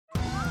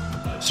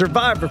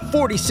Survivor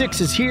 46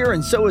 is here,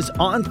 and so is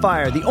On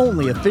Fire, the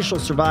only official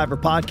Survivor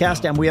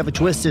podcast, and we have a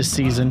twist this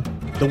season.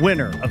 The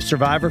winner of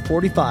Survivor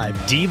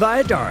 45, Dee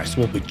Valladares,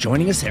 will be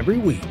joining us every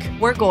week.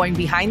 We're going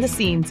behind the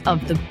scenes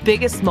of the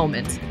biggest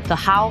moments, the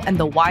how and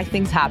the why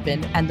things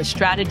happen, and the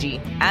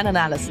strategy and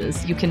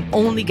analysis you can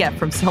only get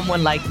from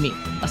someone like me,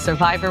 a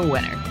Survivor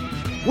winner.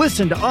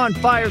 Listen to On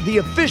Fire, the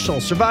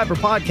official Survivor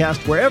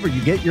podcast, wherever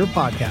you get your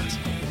podcasts.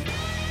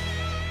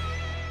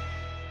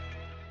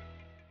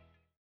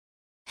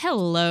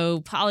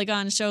 Hello,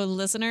 Polygon Show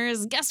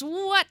listeners. Guess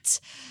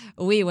what?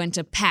 We went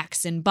to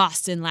PAX in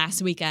Boston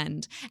last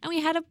weekend, and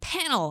we had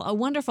a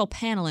wonderful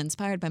panel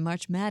inspired by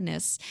March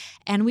Madness,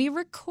 and we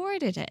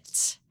recorded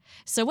it.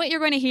 So what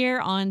you're going to hear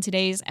on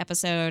today's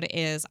episode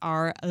is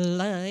our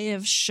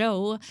live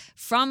show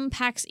from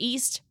PAX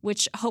East,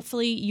 which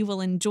hopefully you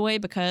will enjoy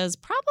because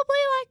probably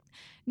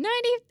like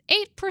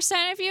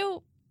 98% of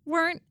you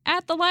weren't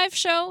at the live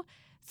show.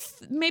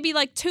 Maybe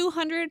like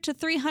 200 to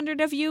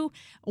 300 of you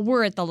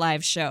were at the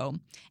live show.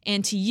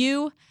 And to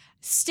you,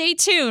 stay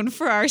tuned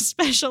for our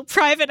special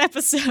private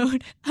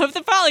episode of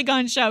the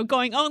Polygon Show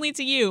going only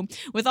to you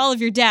with all of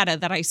your data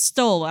that I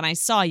stole when I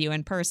saw you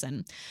in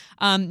person.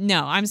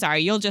 No, I'm sorry.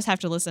 You'll just have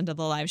to listen to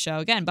the live show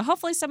again. But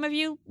hopefully some of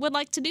you would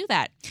like to do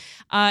that.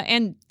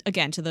 And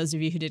again, to those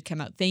of you who did come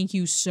out, thank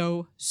you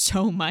so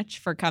much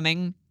for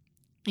coming.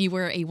 You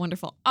were a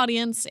wonderful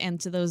audience.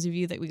 And to those of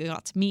you that we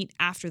got to meet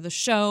after the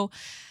show,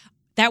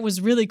 that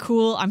was really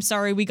cool. I'm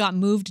sorry we got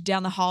moved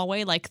down the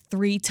hallway like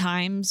 3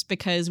 times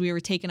because we were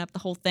taking up the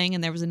whole thing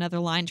and there was another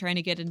line trying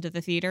to get into the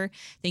theater.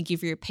 Thank you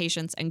for your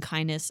patience and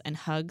kindness and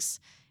hugs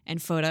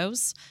and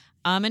photos.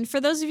 And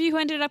for those of you who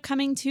ended up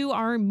coming to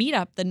our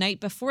meetup the night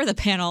before the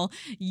panel,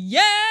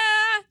 yeah,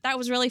 that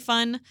was really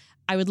fun.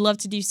 I would love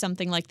to do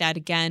something like that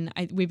again.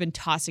 We've been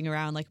tossing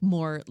around like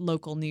more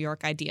local New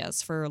York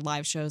ideas for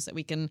live shows that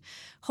we can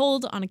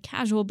hold on a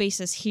casual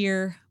basis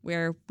here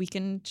where we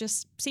can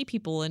just see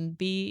people and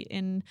be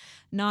in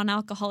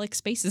non-alcoholic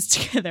spaces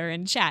together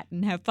and chat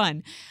and have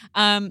fun.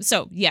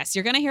 So yes,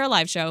 you're going to hear a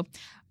live show.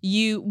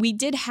 We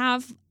did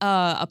have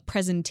a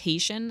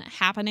presentation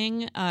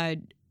happening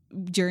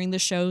during the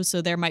show,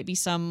 so there might be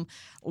some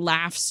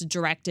laughs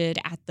directed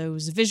at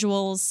those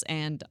visuals,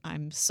 and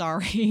I'm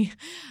sorry.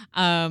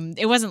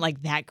 It wasn't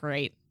like that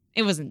great.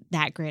 It wasn't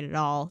that great at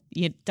all.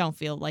 You don't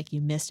feel like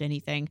you missed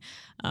anything.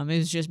 It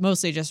was just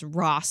mostly just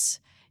Ross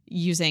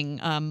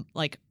using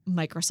like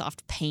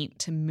Microsoft Paint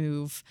to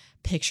move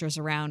pictures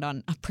around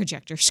on a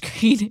projector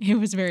screen. It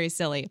was very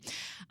silly.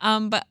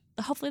 But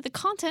hopefully the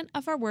content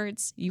of our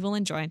words you will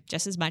enjoy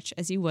just as much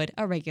as you would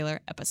a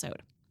regular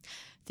episode.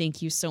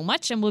 Thank you so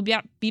much, and we'll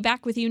be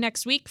back with you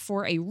next week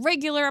for a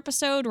regular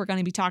episode. We're going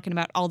to be talking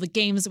about all the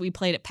games that we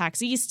played at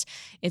PAX East.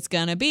 It's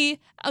going to be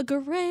a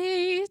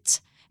great.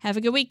 Have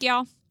a good week,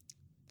 y'all.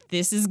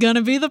 This is going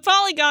to be the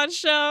Polygon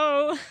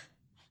Show.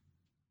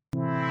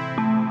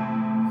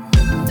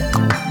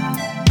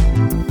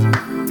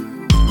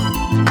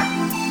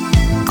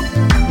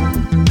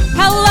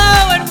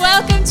 Hello, and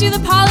welcome to the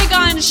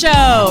Polygon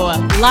Show,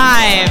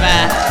 live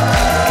at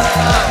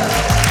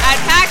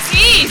PAX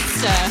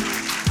East.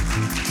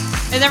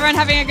 Is everyone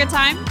having a good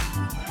time?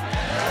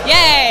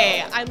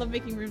 Yay! I love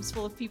making rooms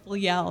full of people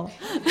yell.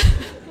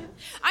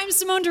 I'm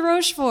Simone de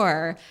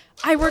Rochefort.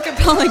 I work at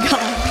Polygon.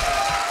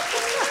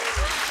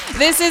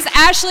 This is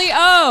Ashley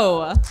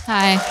O.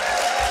 Hi.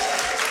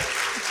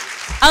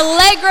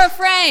 Allegra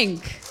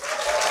Frank.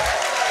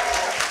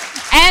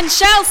 And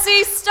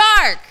Chelsea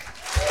Stark.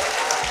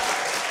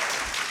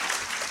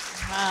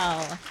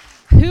 Well,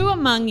 who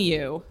among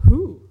you?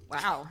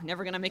 Wow,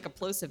 never gonna make a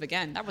plosive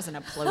again. That wasn't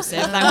a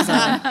plosive. That was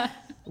a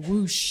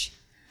whoosh.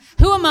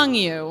 Who among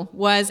you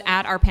was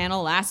at our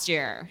panel last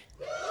year?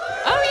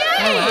 Oh,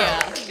 yay! Oh,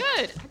 wow.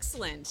 Good,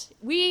 excellent.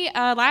 We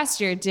last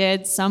year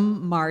did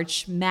some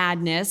March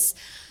Madness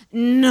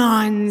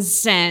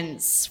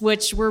nonsense,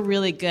 which we're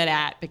really good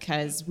at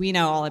because we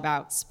know all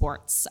about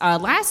sports.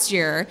 Last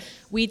year,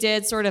 we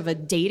did sort of a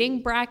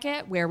dating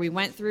bracket where we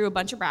went through a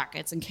bunch of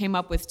brackets and came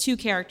up with 2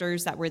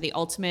 characters that were the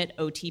ultimate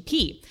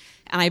OTP.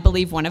 And I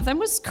believe one of them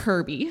was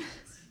Kirby.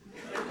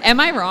 Am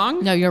I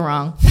wrong? No, you're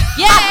wrong.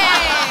 Yay!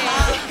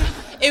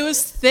 It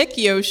was Thick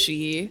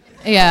Yoshi.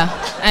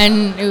 Yeah,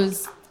 and it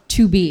was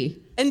 2B.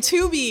 And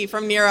 2B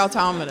from Nier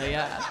Automata,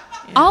 yeah.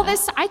 All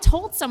this, I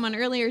told someone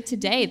earlier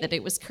today that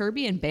it was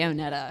Kirby and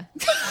Bayonetta.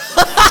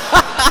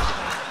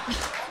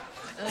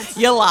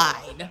 You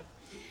lied.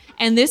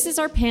 And this is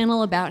our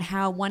panel about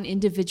how one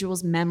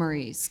individual's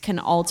memories can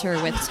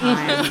alter with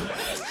time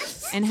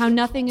and how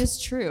nothing is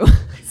true.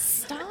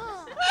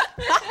 Stop.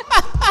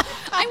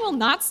 I will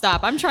not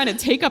stop. I'm trying to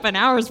take up an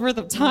hour's worth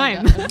of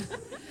time.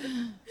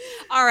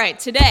 All right,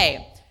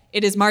 today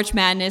it is March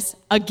Madness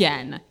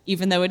again,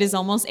 even though it is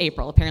almost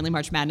April. Apparently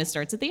March Madness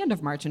starts at the end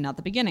of March and not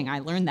the beginning. I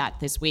learned that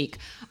this week.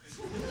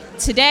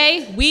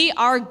 Today we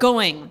are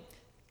going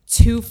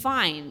to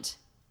find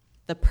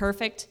the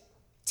perfect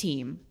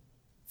team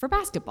for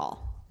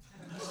basketball.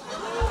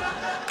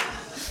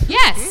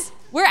 Yes,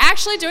 we're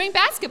actually doing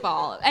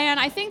basketball. And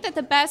I think that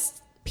the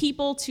best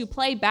people to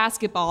play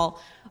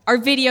basketball are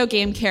video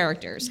game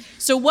characters.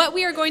 So what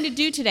we are going to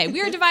do today,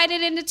 we are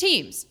divided into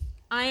teams.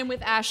 I am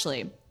with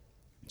Ashley.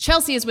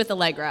 Chelsea is with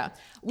Allegra.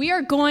 We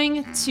are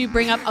going to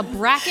bring up a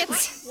bracket.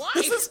 Why?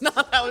 This is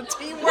not how a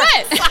team works.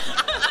 What?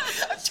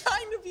 I'm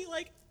trying to be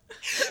like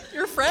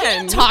your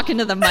friend. Talking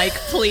to the mic,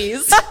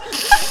 please.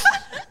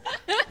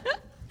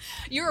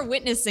 You're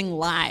witnessing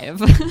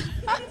live.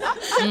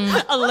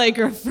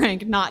 Allegra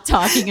Frank not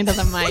talking into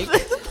the mic.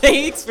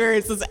 They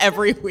experience this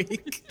every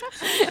week.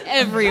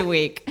 Every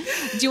week.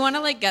 Do you want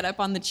to like get up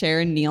on the chair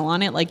and kneel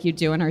on it like you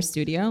do in our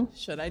studio?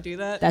 Should I do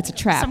that? That's a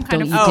trap. Some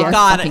kind Don't of- you Oh, dare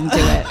got fucking it. do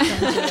it.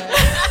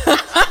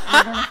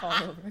 You're gonna fall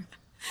over.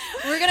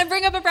 We're going to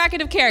bring up a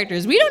bracket of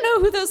characters. We don't know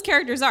who those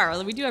characters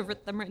are. We do have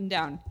them written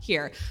down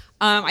here.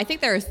 I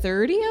think there are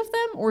 30 of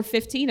them or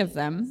 15 of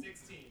them.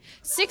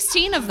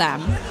 16 of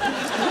them.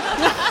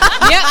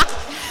 Yep.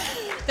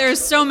 There's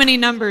so many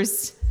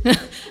numbers.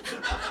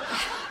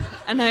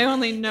 And I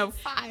only know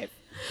 5.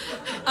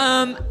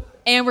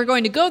 And we're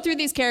going to go through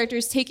these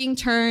characters, taking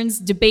turns,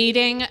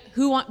 debating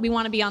we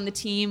want to be on the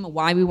team,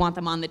 why we want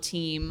them on the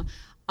team.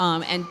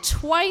 And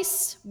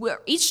twice,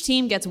 each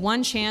team gets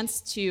one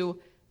chance to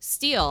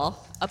steal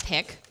a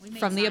pick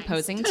from the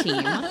opposing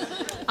team.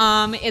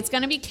 It's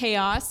going to be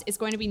chaos. It's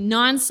going to be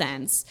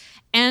nonsense.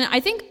 And I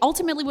think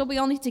ultimately what we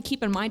all need to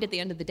keep in mind at the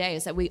end of the day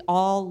is that we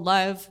all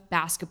love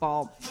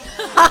basketball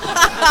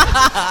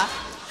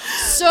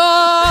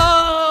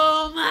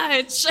so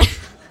much.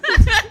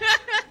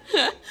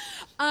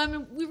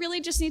 We really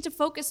just need to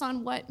focus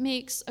on what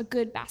makes a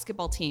good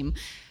basketball team.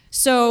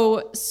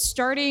 So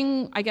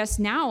starting, I guess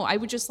now, I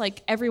would just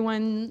like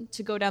everyone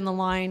to go down the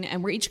line,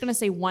 and we're each going to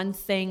say one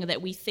thing that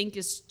we think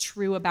is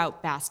true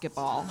about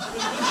basketball.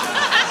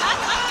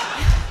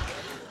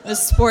 The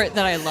sport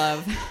that I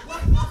love.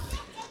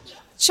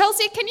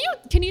 Chelsea,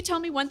 can you tell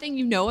me one thing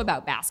you know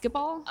about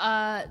basketball?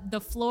 The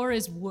floor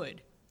is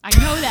wood. I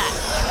know that.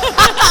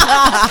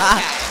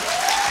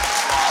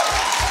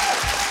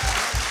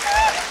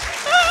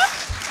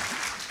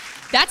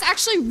 That's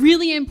actually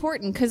really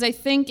important because I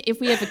think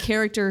if we have a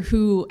character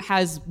who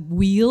has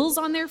wheels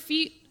on their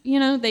feet,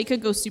 they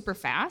could go super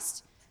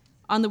fast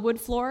on the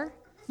wood floor.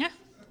 Yeah.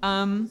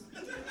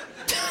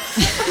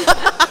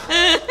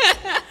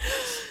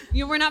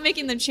 We're not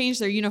making them change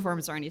their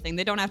uniforms or anything.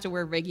 They don't have to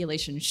wear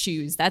regulation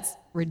shoes. That's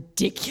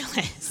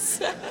ridiculous.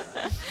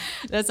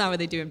 That's not what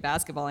they do in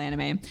basketball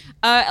anime.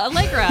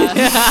 Allegra.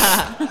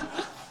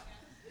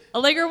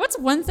 Allegra, what's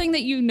one thing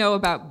that you know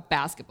about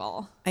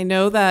basketball? I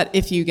know that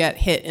if you get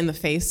hit in the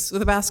face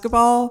with a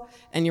basketball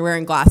and you're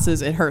wearing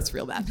glasses, it hurts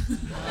real bad.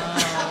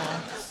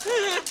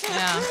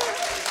 Yeah.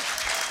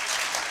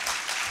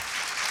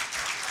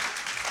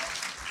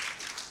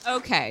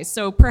 Okay,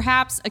 so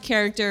perhaps a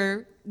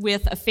character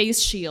with a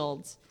face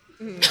shield.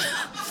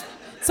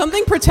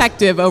 Something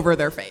protective over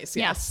their face,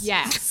 yes.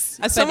 Yes.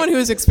 As someone who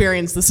has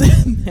experienced this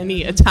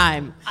many a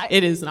time,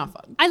 it is not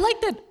fun. I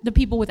like that the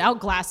people without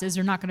glasses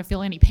are not going to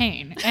feel any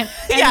pain. And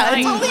Yeah,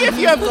 it's only if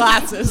you have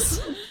glasses.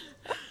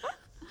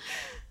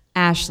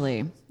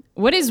 Ashley,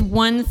 what is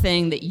one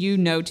thing that you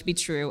know to be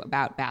true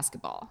about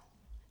basketball?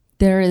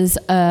 There is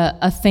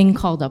a thing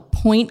called a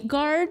point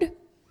guard,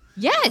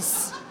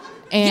 Yes.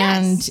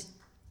 and Yes.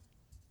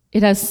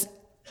 it has.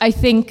 I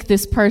think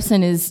this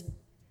person is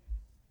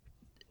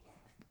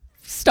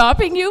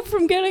stopping you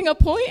from getting a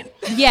point,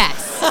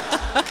 Yes.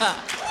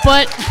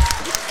 but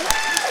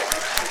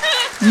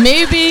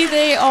maybe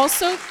they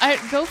also. I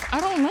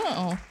don't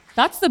know.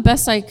 That's the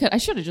best I could. I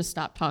should have just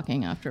stopped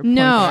talking after. Point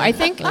No,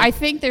 guard. I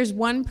think there's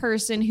one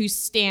person who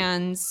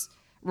stands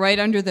right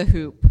under the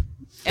hoop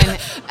and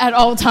at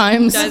all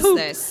times. does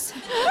this.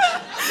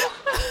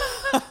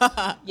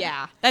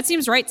 Yeah, that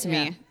seems right to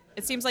me.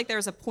 It seems like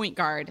there's a point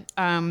guard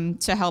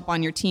to help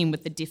on your team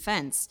with the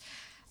defense.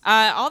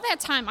 All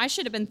that time, I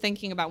should have been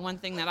thinking about one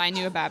thing that I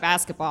knew about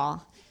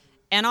basketball.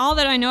 And all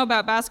that I know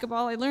about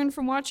basketball, I learned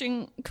from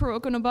watching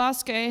Kuroko no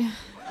Basuke,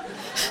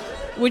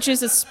 which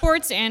is a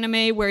sports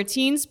anime where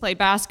teens play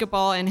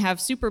basketball and have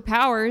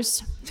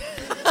superpowers.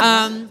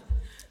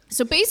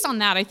 So based on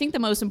that, I think the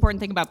most important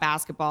thing about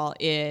basketball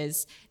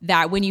is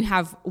that when you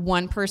have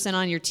one person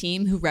on your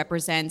team who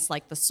represents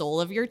like the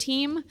soul of your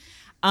team,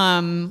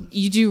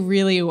 you do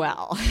really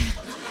well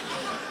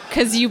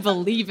because you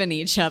believe in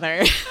each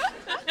other.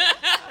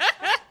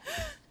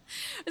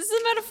 This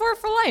is a metaphor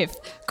for life.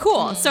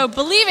 Cool. So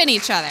believe in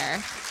each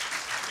other.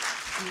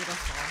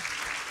 Beautiful.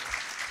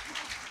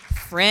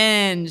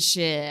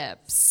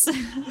 Friendships.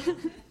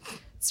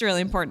 It's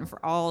really important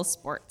for all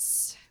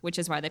sports, which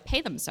is why they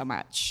pay them so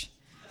much.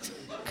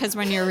 Because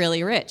when you're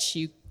really rich,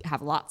 you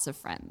have lots of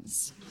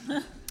friends.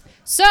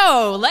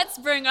 So let's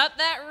bring up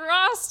that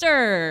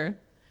roster.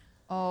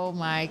 Oh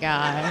my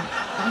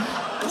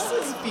god. This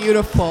is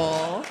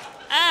beautiful.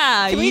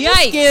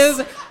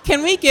 Yikes.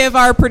 Can we give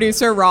our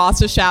producer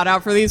Ross a shout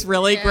out for these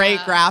really great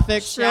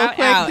graphics real Shout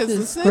quick? out. Because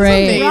this is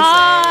Great. amazing.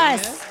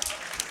 Ross!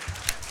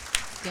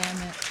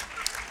 Damn it.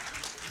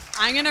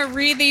 I'm going to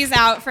read these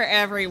out for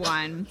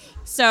everyone.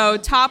 So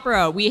top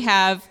row, we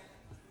have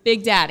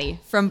Big Daddy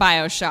from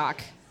BioShock.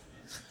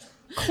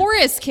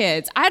 Chorus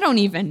Kids. I don't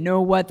even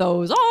know what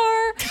those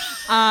are.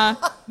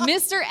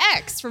 Mr.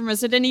 X from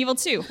Resident Evil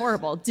 2.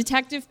 Horrible.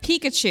 Detective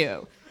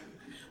Pikachu.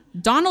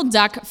 Donald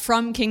Duck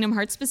from Kingdom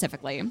Hearts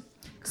specifically.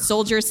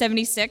 Soldier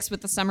 76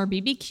 with the summer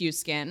BBQ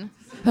skin.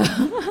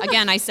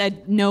 Again, I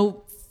said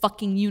no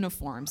fucking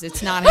uniforms.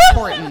 It's not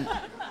important.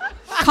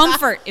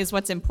 Comfort is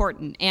what's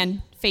important,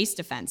 and face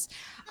defense.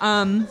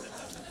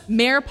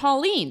 Mayor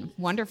Pauline,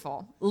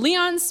 wonderful.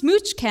 Leon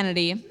Smooch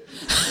Kennedy.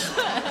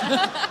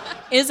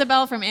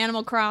 Isabel from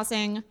Animal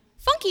Crossing.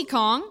 Funky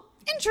Kong,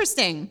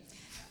 interesting.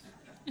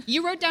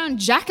 You wrote down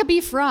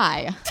Jacoby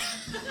Fry.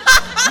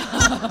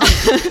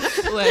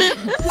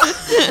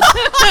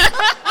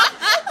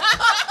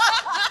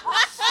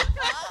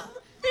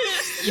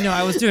 You know,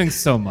 I was doing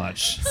so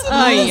much.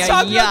 I was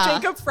talking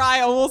about Jacob Fry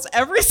almost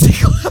every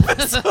single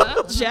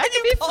episode.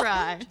 Jacoby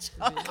Fry.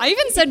 I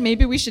even said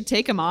maybe we should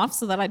take him off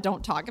so that I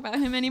don't talk about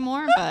him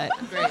anymore, but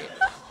great.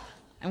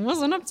 It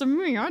wasn't up to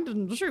me. I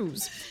didn't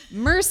choose.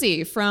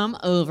 Mercy from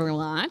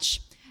Overwatch.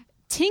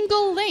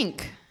 Tingle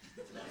Link.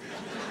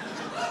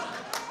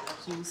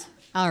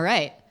 All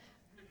right.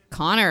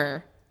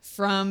 Connor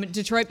from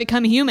Detroit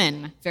Become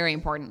Human. Very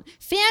important.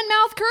 Fan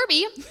Mouth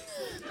Kirby.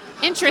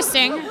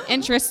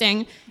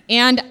 Interesting.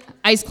 And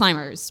Ice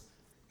Climbers.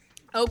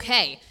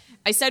 Okay.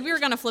 I said we were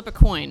going to flip a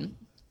coin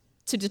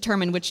to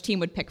determine which team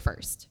would pick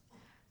first.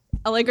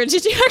 Allegra,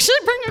 did you actually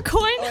bring a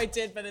coin? Oh, I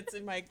did, but it's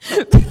in my...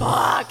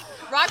 Fuck!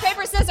 Rock,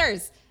 paper,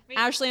 scissors.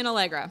 Ashley and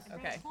Allegra.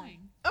 Okay.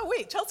 Oh,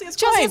 wait. Chelsea has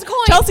Chelsea coin. has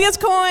coin. Chelsea has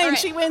coin. All right.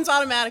 She wins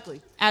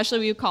automatically. Ashley,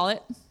 will you call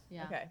it?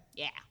 Yeah. Okay.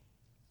 Yeah.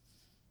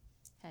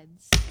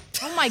 Heads.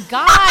 Oh my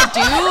God,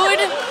 dude.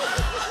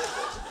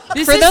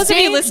 For those of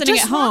you listening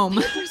at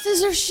home,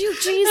 Scissors, shoot,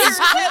 Jesus.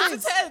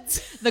 It's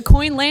heads. the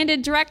coin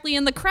landed directly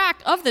in the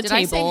crack of the Did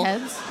I table. say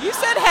heads? You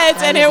said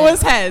heads, and it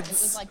was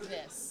heads. Like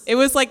this. It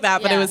was like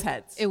that, but it Yeah. was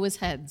heads. It was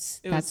heads.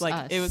 It That's was like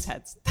us. it was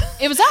heads.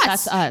 It was us.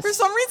 That's us. For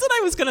some reason,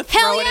 I was gonna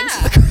Hell throw it yeah.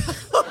 into the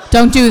crowd.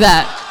 Don't do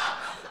that.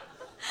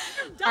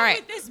 All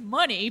right. This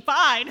money,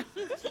 fine.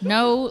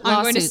 No lawsuits.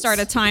 I'm going to start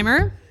a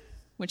timer,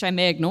 which I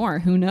may ignore.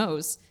 Who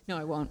knows? No,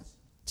 I won't.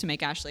 To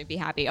make Ashley be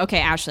happy. Okay,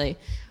 Ashley,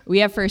 we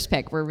have first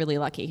pick. We're really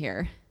lucky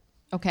here.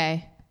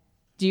 Okay.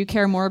 Do you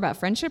care more about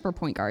friendship or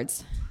point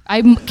guards?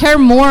 Care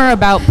more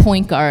about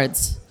point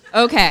guards.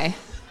 Okay.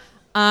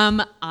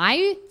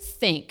 I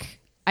think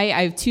I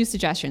have two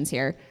suggestions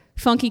here.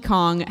 Funky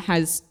Kong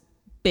has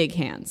big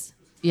hands,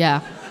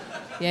 Yeah.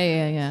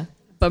 Yeah.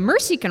 but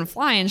Mercy can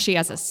fly and she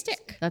has a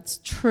stick. That's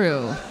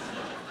true.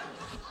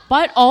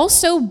 But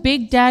also,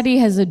 Big Daddy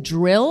has a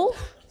drill.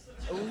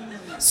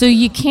 So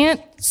you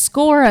can't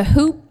score a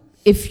hoop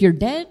if you're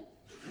dead.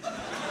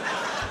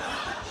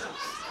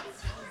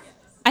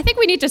 I think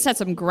we need to set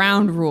some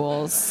ground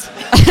rules.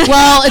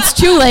 Well, it's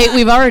too late.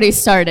 We've already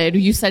started.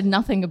 You said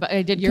nothing about.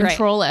 I did You're right.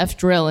 Control F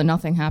drill and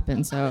nothing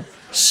happened. So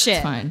Shit.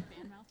 it's fine.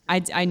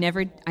 I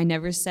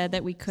never said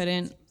that we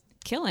couldn't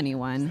kill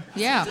anyone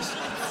Yeah.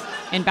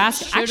 in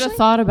basketball. Should have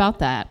thought about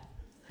that.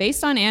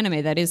 Based on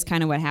anime, that is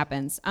kind of what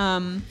happens.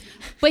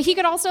 But he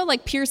could also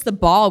like pierce the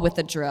ball with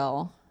the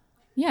drill.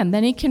 Yeah, and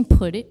then he can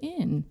put it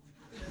in.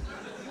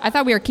 I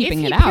thought we were keeping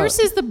If it he out.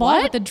 pierces the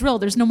ball with the drill,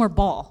 there's no more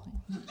ball.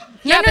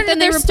 Yeah, but then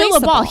they there's still replace a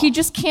the ball. ball. He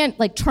just can't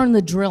like turn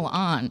the drill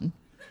on.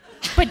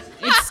 But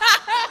it's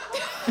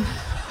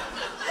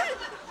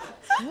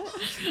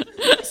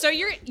So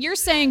you're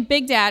saying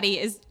Big Daddy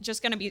is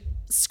just going to be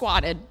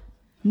squatted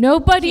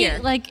Nobody here,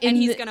 like and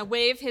in he's the, going to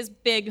wave his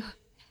big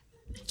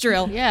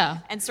drill, Yeah.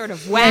 and sort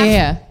of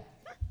yeah.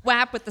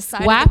 whap with the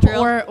side Whap of the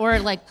drill. or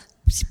like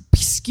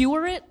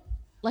skewer it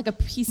like a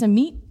piece of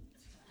meat.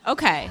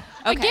 Okay.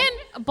 again,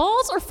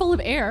 balls are full of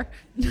air.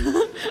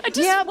 I just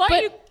Yeah, want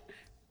but- you.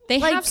 They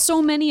like- have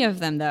so many of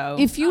them though.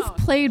 If you've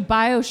played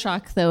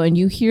BioShock though and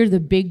you hear the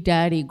Big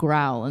Daddy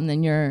growl and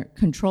then your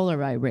controller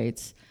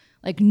vibrates,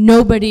 like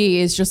nobody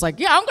is just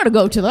like, yeah, I'm gonna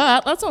go to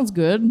that. That sounds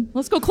good.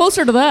 Let's go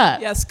closer to that.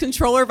 Yes,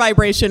 controller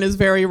vibration is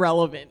very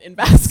relevant in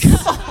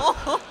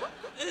basketball.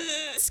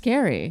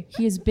 Scary.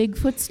 He has big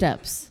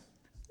footsteps.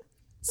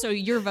 so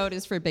your vote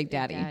is for Big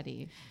Daddy.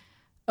 Daddy.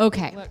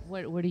 Okay.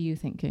 What are you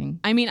thinking?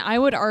 I mean, I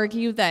would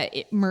argue that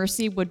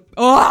Mercy would.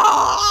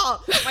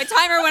 Oh, my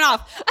timer went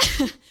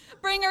off.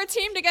 Bring our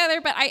team together,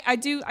 but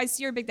I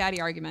see your Big Daddy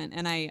argument,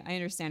 and I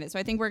understand it. So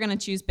I think we're gonna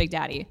choose Big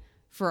Daddy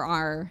for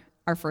our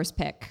first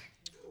pick.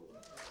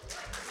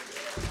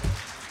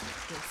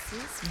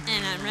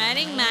 And I'm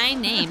writing my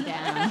name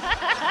down.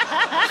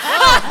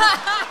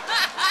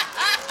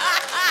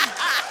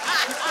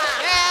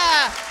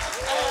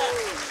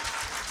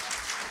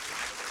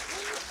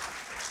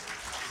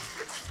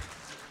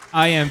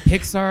 I am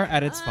Pixar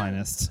at its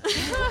finest.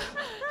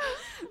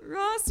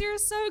 Ross, you're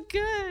so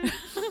good.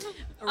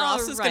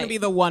 Ross is going to right. be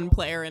the one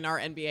player in our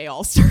NBA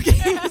All-Star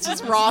game. It's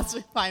just Ross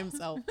by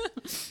himself.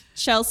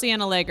 Chelsea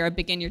and Allegra,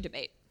 begin your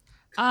debate.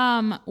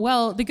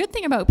 Well, the good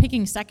thing about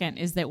picking second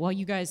is that while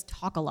you guys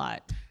talk a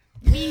lot,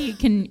 we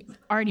can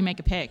already make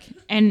a pick.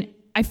 And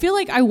I feel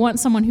like I want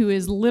someone who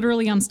is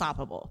literally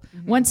unstoppable.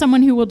 Want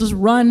someone who will just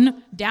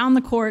run down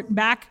the court,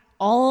 back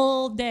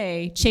all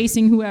day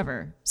chasing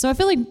whoever. So I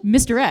feel like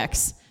Mr.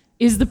 X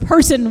is the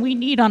person we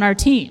need on our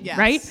team, Yes.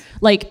 right?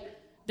 Like,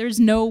 there's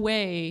no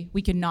way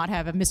we can not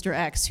have a Mr.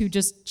 X who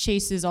just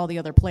chases all the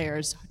other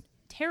players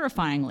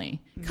terrifyingly.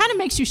 Kind of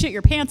makes you shit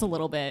your pants a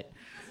little bit.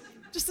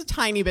 Just a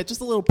tiny bit, just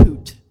a little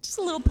poot. Just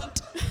a little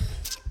poot.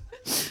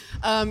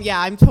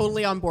 Yeah, I'm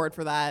totally on board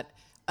for that.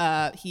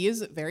 He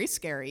is very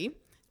scary,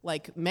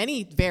 like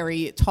many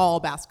very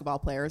tall basketball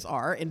players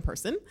are in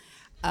person.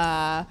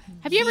 Have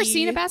you ever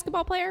seen a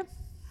basketball player?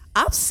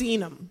 I've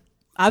seen him.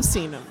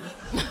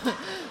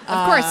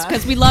 Of course,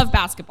 because we love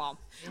basketball.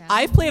 Yeah.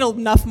 I've played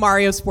enough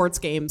Mario sports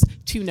games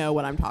to know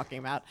what I'm talking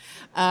about.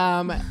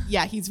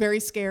 Yeah, he's very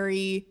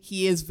scary.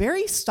 He is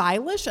very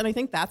stylish, and I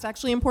think that's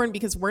actually important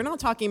because we're not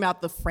talking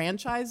about the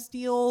franchise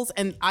deals,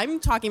 and I'm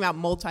talking about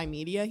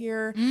multimedia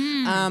here.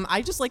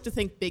 I just like to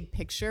think big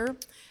picture.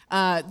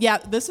 Yeah,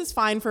 this is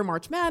fine for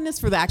March Madness,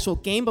 for the actual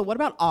game, but what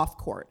about off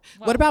court?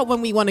 What about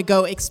when we want to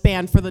go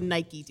expand for the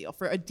Nike deal,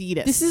 for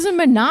Adidas? This is a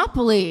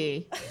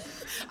monopoly.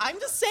 I'm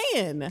just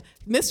saying,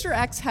 Mr.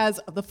 X has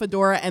the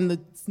fedora and the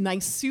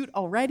nice suit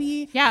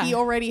already. Yeah. He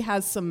already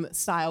has some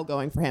style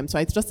going for him. So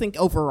I just think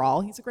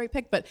overall he's a great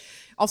pick, but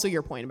also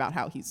your point about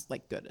how he's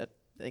like good at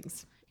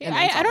things.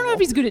 I don't know if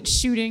he's good at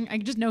shooting. I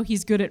just know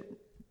he's good at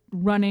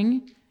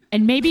running.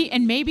 And maybe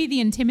the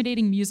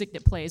intimidating music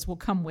that plays will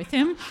come with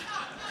him.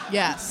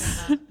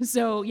 Yes.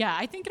 So yeah,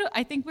 I think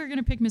we're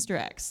gonna pick Mr.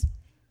 X.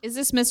 Is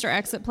this Mr.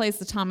 X that plays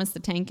the Thomas the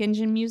Tank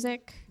Engine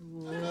music?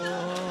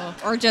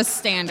 Or just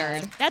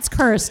standard? That's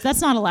cursed.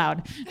 That's not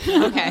allowed.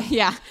 Okay,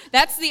 yeah.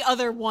 That's the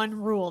other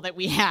one rule that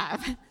we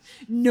have.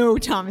 No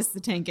Thomas the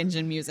Tank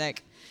Engine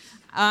music.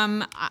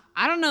 I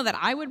don't know that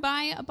I would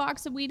buy a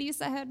box of Wheaties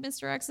that had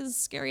Mr. X's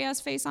scary ass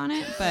face on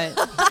it, but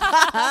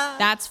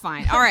that's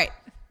fine. All right.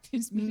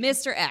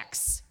 Mr.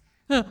 X.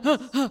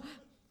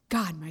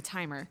 God, my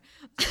timer.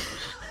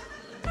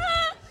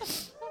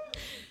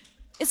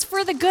 It's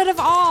for the good of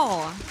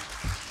all.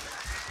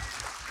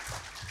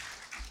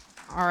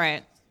 All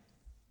right.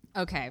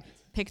 Okay,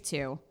 pick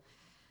two.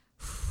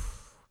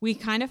 We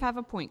kind of have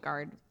a point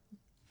guard.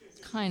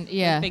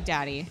 Yeah. Big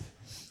Daddy.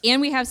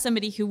 And we have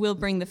somebody who will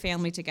bring the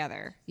family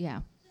together. Yeah.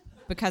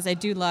 Because I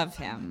do love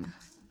him.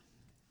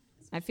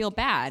 I feel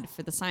bad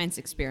for the science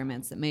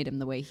experiments that made him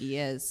the way he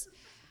is.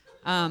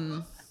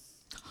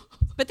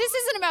 But this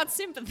isn't about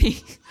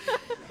sympathy.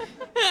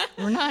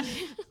 We're not.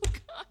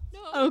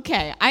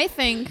 Okay, I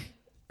think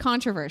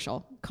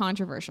controversial.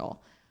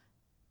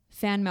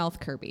 Fan mouth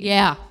Kirby.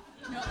 Yeah.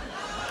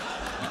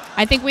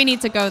 I think we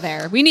need to go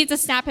there. We need to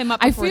snap him up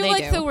I before feel they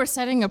like do. that we're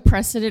setting a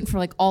precedent for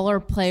like all our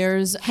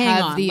players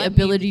have the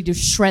ability to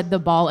shred the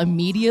ball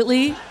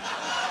immediately.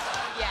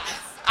 Yes.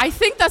 I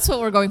think that's what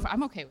we're going for.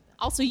 I'm okay with that.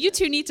 Also, you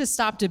two need to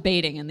stop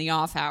debating in the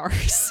off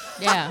hours.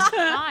 Yeah.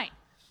 Fine.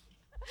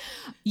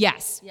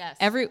 Yes.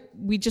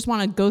 We just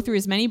want to go through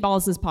as many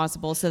balls as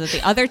possible so that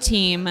the other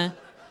team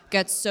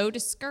gets so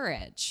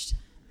discouraged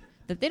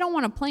that they don't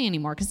want to play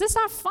anymore because it's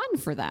not fun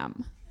for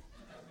them.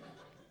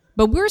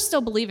 But we're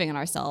still believing in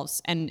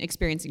ourselves and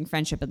experiencing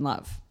friendship and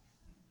love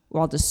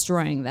while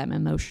destroying them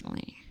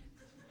emotionally.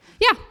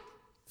 Yeah.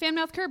 Fan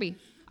mouth Kirby.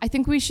 I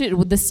think we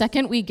should, the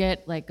second we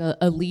get like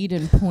a lead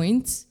in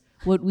points,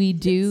 what we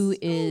do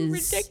is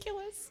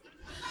Ridiculous.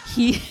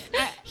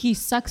 he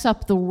sucks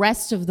up the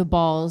rest of the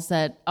balls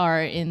that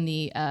are in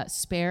the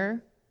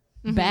spare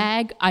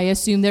bag. I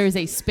assume there is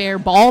a spare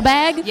ball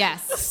bag.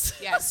 Yes.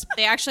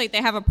 They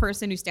have a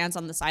person who stands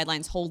on the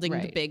sidelines holding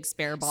the big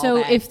spare ball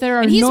So bag. if there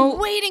are and he's no,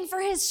 waiting for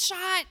his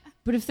shot.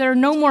 but if there are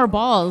no more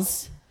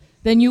balls,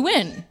 then you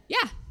win. Yeah.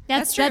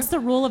 That's true. the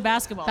rule of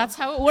basketball. That's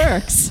how it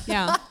works.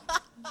 Yeah.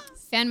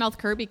 Fan mouth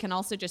Kirby can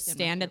also just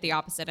stand at the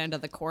opposite end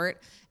of the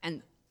court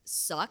and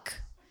suck.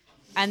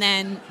 And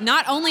then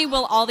not only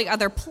will all the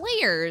other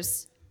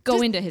players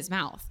go into his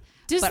mouth,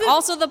 but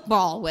also the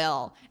ball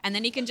will. And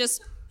then he can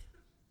just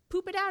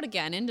poop it out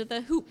again into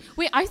the hoop.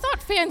 Wait, I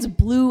thought fans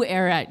blew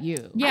air at you.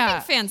 I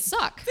think fans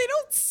suck. They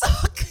don't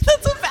suck.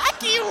 That's a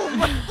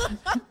vacuum.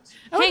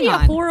 I would Hang be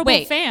on. a horrible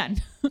Wait.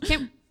 fan.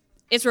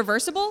 It's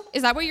reversible?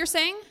 Is that what you're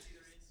saying?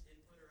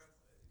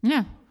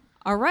 Yeah.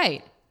 All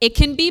right. It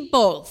can be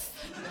both,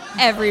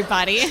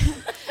 everybody.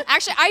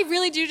 Actually, I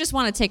really do just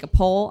want to take a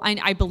poll.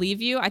 I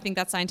believe you. I think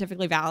that's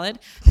scientifically valid.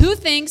 Who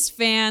thinks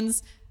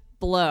fans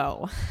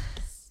blow?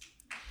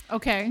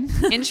 Okay.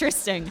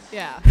 Interesting.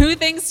 Yeah. Who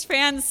thinks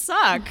fans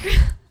suck?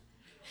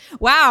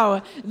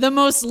 Wow, the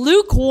most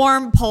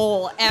lukewarm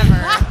poll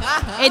ever.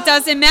 It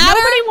doesn't matter.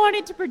 Nobody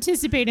wanted to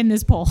participate in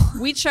this poll.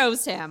 We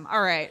chose him.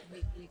 All right.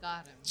 We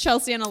got him.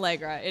 Chelsea and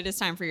Allegra, it is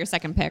time for your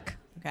second pick.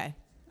 Okay.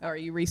 Are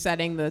you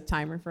resetting the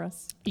timer for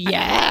us?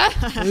 Yeah.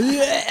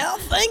 Yeah,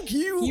 thank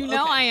you. You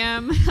know I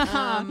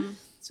am.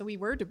 So we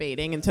were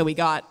debating until we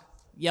got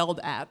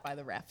yelled at by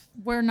the ref.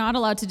 We're not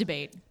allowed to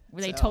debate.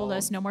 They told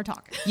us no more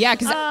talking. Yeah,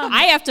 because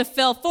I have to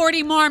fill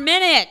 40 more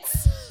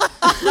minutes.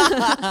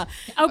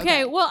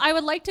 Okay, well, I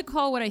would like to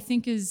call what I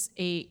think is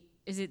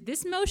it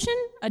this motion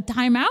a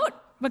timeout?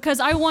 Because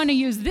I want to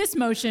use this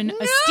motion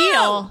a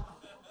steal.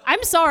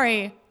 I'm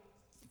sorry.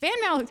 Fan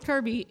mouth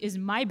Kirby is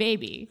my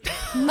baby.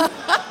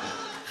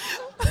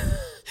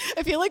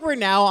 I feel like we're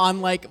now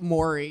on like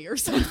Maury or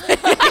something.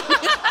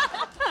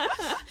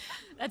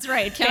 That's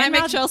right. Can I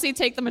make Chelsea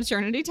take the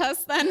maternity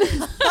test then?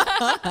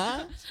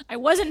 I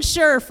wasn't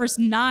sure for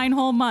 9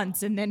 whole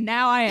months, and then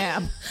now I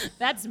am.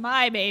 That's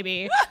my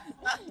baby.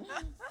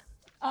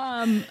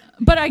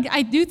 But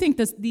I do think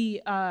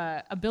the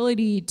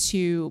ability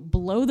to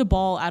blow the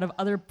ball out of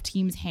other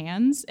teams'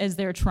 hands as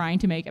they're trying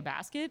to make a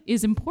basket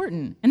is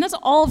important, and that's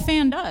all a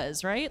fan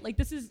does, right? Like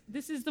this is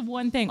the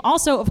one thing.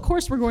 Also, of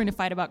course, we're going to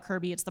fight about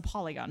Kirby. It's the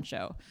Polygon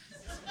show.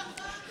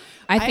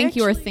 I think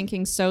you are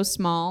thinking so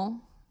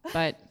small,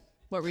 but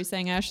what were you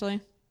saying, Ashley?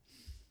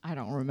 I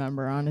don't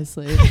remember,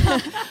 honestly.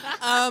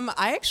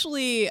 I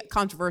actually,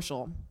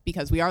 controversial,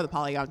 because we are the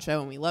Polygon show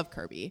and we love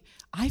Kirby.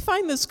 I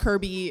find this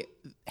Kirby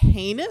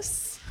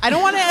heinous. I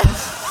don't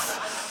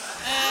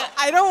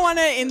want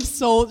to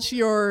insult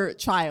your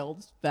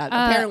child that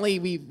apparently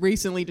we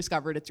recently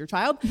discovered it's your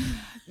child.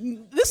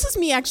 This is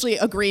me actually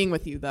agreeing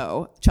with you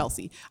though,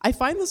 Chelsea. I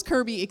find this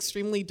Kirby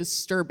extremely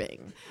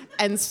disturbing.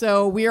 And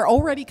so we are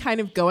already kind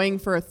of going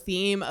for a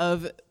theme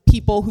of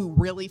people who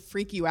really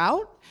freak you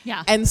out.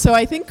 Yeah. And so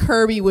I think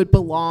Kirby would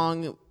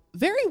belong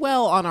very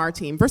well on our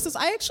team versus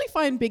I actually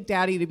find Big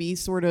Daddy to be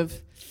sort of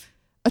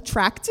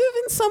attractive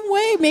in some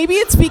way. Maybe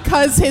it's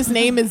because his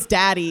name is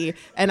Daddy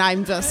and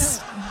I'm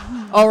just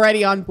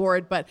already on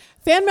board. But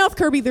fan mouth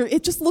Kirby,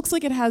 it just looks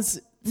like it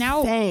has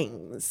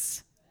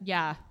fangs.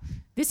 Yeah.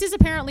 This is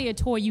apparently a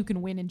toy you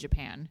can win in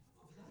Japan.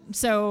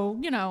 So,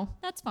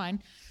 that's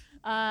fine.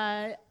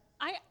 I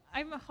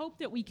hope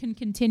that we can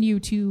continue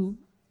to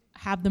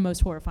have the most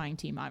horrifying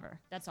team ever.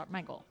 That's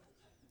my goal.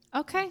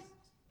 Okay,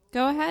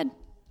 go ahead.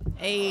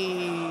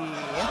 Hey.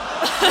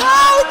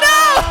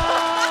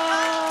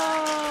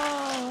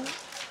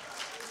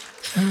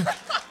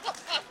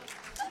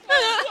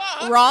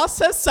 Ross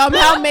has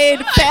somehow made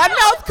fan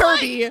mouth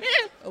Kirby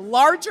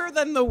larger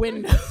than the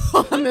window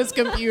on this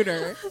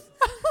computer.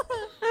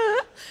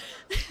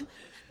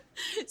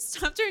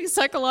 Stop doing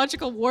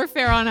psychological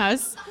warfare on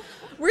us.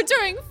 We're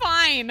doing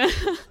fine.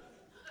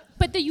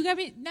 But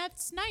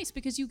that's nice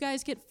because you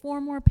guys get 4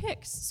 more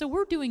picks. So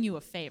we're doing you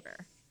a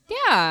favor.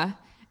 Yeah.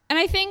 And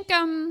I think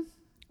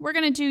we're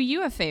going to do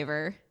you a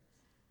favor.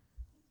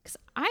 Because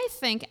I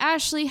think,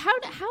 Ashley, how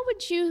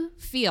would you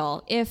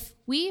feel if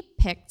we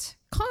picked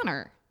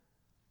Connor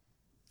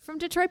from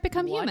Detroit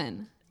Become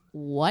Human?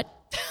 What?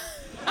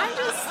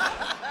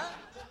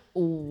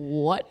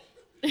 What?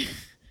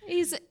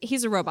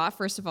 He's a robot,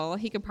 first of all.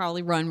 He could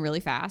probably run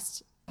really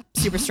fast.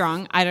 Super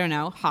strong. I don't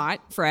know.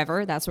 Hot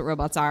forever. That's what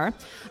robots are.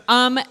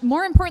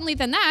 More importantly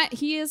than that,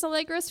 he is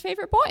Allegra's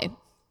favorite boy.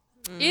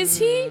 Is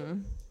he?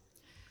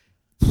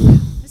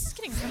 This is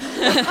getting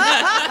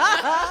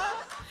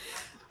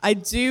I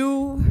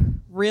do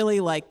really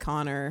like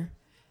Connor.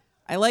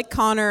 I like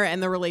Connor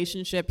and the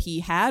relationship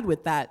he had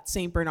with that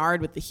St. Bernard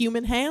with the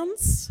human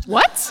hands.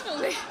 What?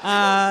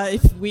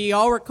 If we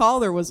all recall,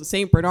 there was a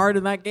St. Bernard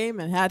in that game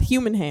and had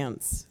human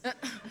hands.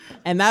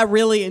 And that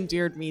really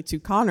endeared me to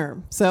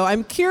Connor. So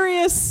I'm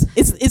curious,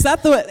 is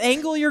that the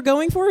angle you're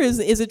going for? Is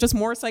it just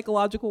more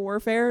psychological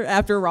warfare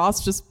after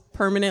Ross just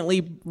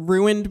permanently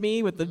ruined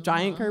me with the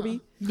giant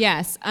Kirby?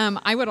 Yes.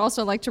 I would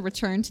also like to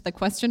return to the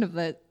question of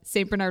the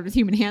St. Bernard with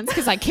human hands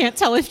because I can't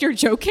tell if you're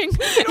joking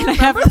and I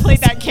haven't played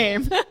that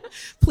game.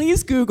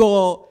 Please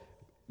Google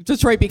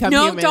Detroit Become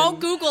Human. No, don't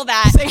Google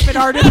that. St.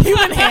 Bernard with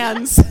human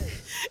hands.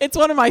 It's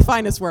one of my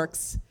finest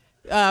works.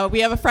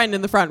 We have a friend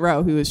in the front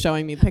row who is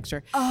showing me the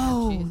picture.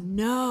 Oh,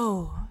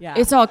 no. Yeah.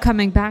 It's all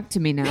coming back to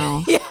me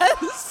now.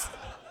 Yes.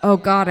 Oh,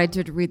 God, I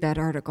did read that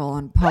article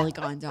on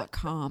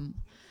Polygon.com.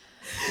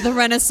 The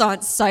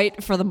Renaissance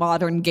site for the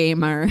modern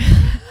gamer.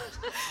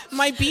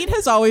 My beat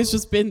has always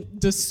just been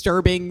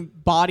disturbing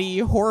body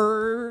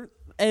horror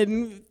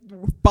and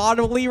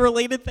bodily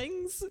related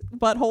things,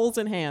 buttholes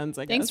and hands,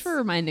 I guess. Thanks for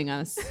reminding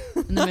us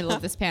in the middle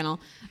of this panel.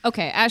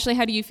 Okay, Ashley,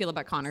 how do you feel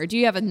about Connor? Do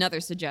you have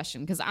another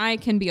suggestion? Because I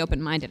can be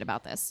open-minded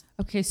about this.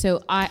 Okay,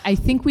 so I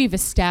think we've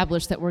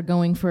established that we're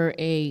going for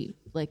a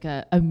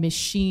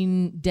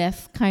machine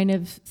death kind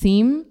of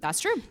theme. That's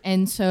true.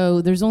 And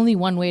so there's only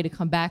one way to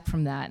come back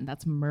from that, and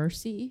that's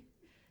Mercy.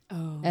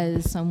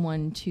 As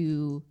someone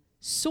to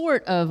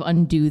sort of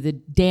undo the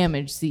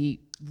damage, the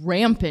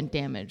rampant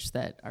damage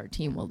that our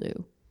team will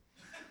do.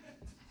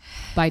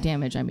 By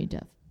damage, I mean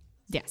death.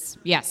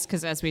 Yes,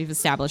 because as we've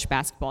established,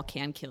 basketball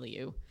can kill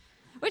you.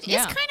 Which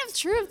is kind of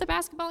true of the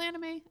basketball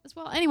anime as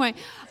well. Anyway,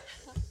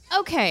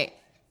 okay,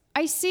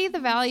 I see the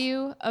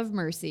value of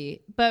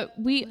Mercy, but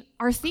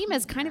our theme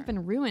has kind of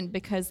been ruined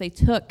because they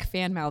took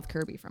fan mouth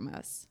Kirby from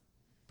us.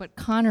 But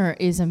Connor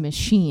is a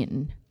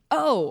machine.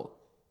 Oh,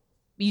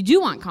 you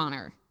do want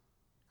Connor.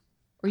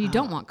 Or you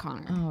don't want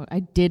Connor. Oh, I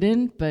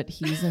didn't, but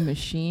he's a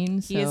machine.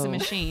 So. He is a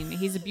machine.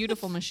 He's a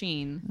beautiful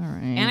machine. All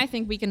right. And I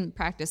think we can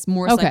practice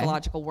more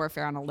psychological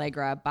warfare on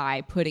Allegra by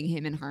putting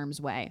him in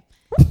harm's way.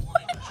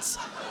 What?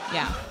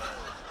 Yeah.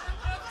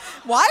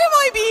 Why am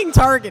I being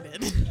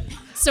targeted?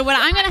 So what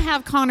I'm going to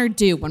have Connor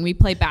do when we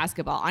play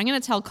basketball, I'm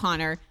going to tell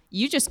Connor,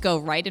 you just go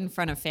right in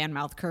front of fan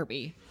mouth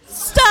Kirby.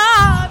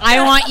 Stop!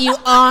 I want you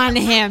on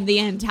him the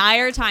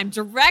entire time,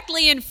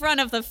 directly in front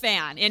of the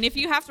fan. And if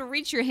you have to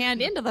reach your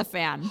hand into the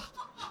fan,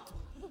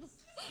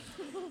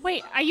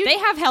 Wait, are you? they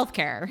have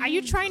healthcare. Are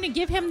you trying to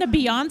give him the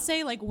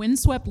Beyonce like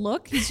windswept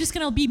look? He's just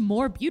gonna be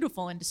more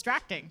beautiful and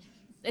distracting.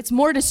 It's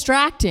more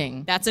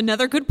distracting. That's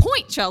another good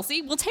point,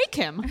 Chelsea. We'll take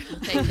him. We'll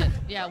take it.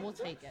 Yeah, we'll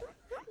take it.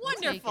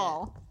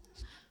 Wonderful.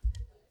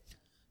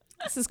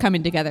 This is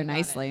coming together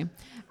nicely.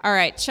 All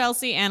right,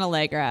 Chelsea and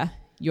Allegra,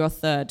 your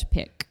third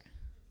pick.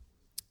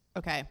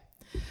 Okay.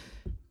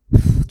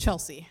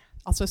 Chelsea.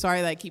 Also,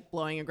 sorry that I keep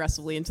blowing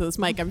aggressively into this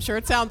mic. I'm sure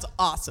it sounds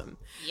awesome.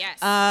 Yes.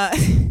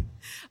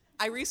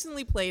 I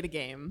recently played a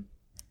game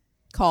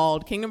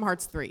called Kingdom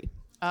Hearts 3.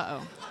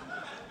 Uh-oh.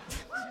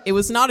 It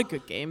was not a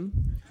good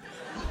game.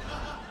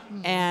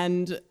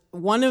 And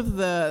one of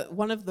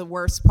the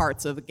worst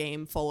parts of a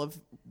game full of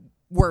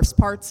worst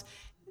parts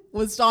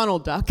was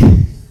Donald Duck.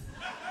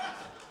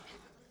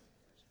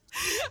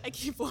 I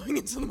keep blowing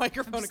into the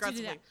microphone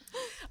aggressively.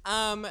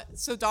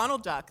 So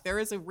Donald Duck, there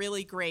is a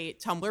really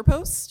great Tumblr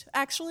post,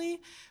 actually,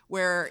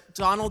 where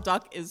Donald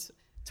Duck is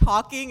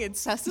talking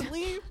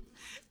incessantly,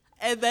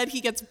 and then he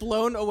gets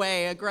blown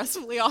away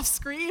aggressively off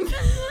screen.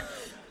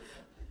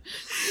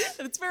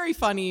 And it's very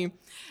funny.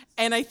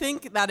 And I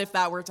think that if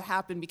that were to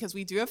happen, because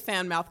we do have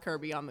fan mouth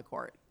Kirby on the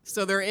court,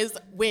 so there is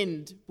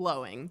wind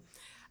blowing,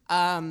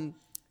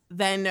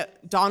 then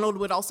Donald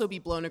would also be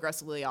blown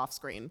aggressively off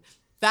screen.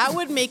 That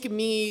would make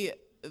me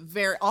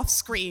very off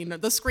screen,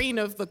 the screen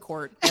of the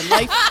court and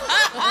life.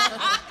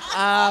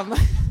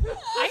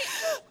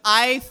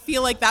 I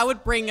feel like that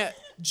would bring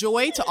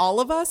joy to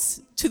all of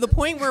us, to the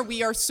point where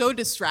we are so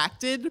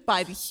distracted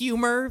by the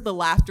humor, the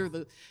laughter,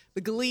 the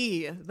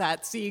glee,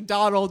 that seeing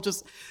Donald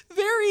just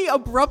very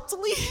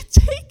abruptly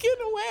taken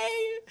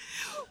away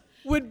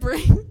would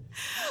bring.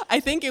 I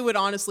think it would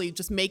honestly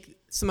just make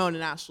Simone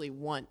and Ashley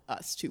want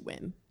us to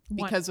win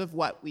because of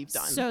what we've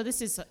done. So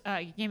this is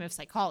a game of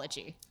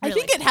psychology. Really. I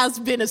think it has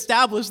been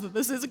established that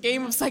this is a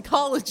game of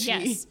psychology.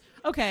 Yes.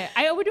 Okay.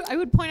 I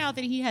would point out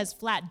that he has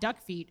flat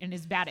duck feet and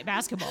is bad at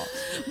basketball.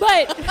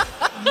 But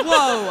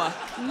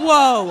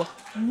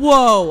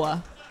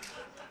Whoa.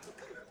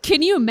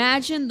 Can you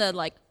imagine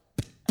the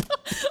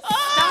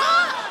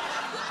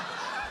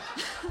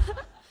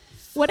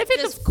what if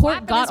the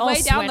court got all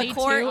sweaty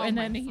too, and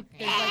then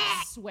there's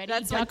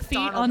sweaty duck feet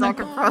on the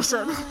court?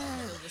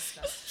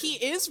 He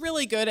is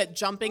really good at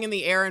jumping in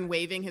the air and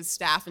waving his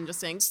staff and just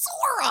saying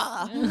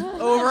Sora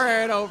over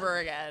and over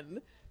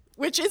again,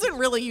 which isn't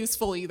really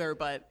useful either,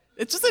 but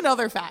it's just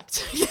another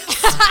fact.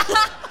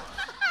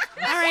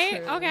 All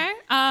right, okay.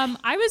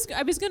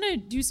 I was gonna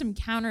do some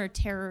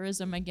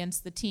counter-terrorism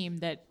against the team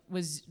that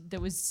was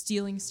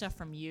stealing stuff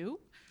from you,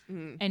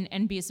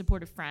 and be a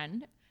supportive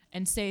friend,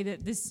 and say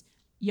that this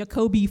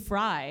Jacoby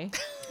Fry.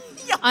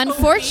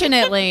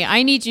 Unfortunately,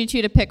 I need you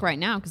two to pick right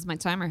now because my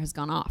timer has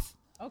gone off.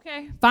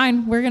 Okay,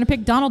 fine. We're gonna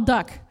pick Donald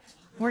Duck.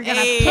 We're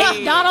gonna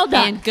pick Donald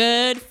Duck. And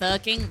good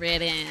fucking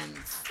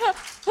riddance.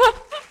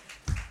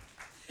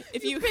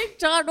 If you pick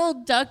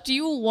Donald Duck, do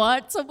you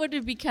want someone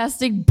to be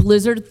casting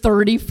Blizzard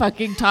 30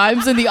 fucking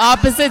times in the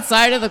opposite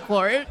side of the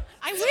court?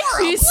 I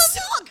wish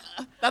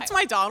that's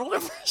my Donald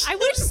impression. I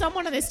wish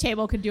someone at this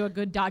table could do a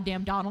good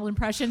goddamn Donald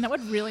impression. That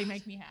would really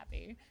make me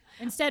happy.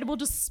 Instead, we'll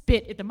just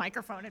spit at the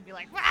microphone and be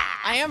like, "Wah!"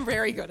 I am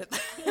very good at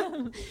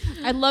that.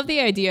 I love the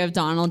idea of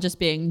Donald just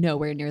being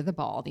nowhere near the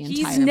ball the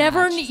entire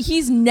match.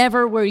 He's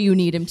never where you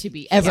need him to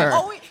be, ever.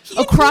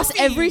 Across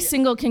every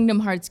single Kingdom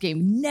Hearts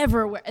game,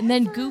 never where. And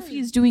then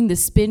Goofy's doing the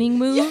spinning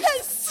move.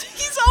 Yes,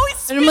 he's always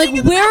spinning. And I'm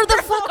like, where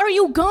the fuck are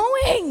you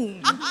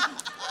going?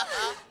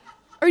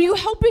 Are you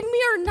helping me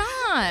or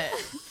not?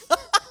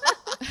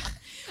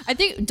 I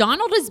think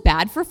Donald is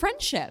bad for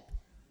friendship.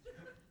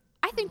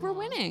 I think we're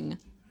winning.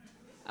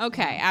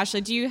 Okay,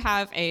 Ashley, do you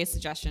have a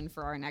suggestion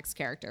for our next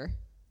character?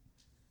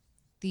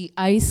 The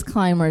ice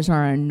climbers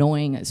are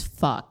annoying as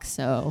fuck,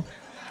 so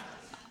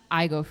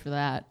I go for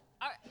that.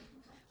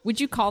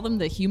 Would you call them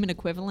the human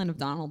equivalent of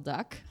Donald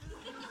Duck?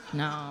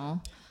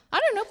 No. I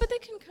don't know, but they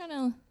can kind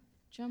of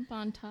jump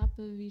on top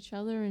of each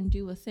other and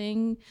do a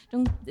thing.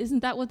 Isn't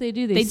that what they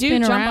do? They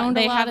spin around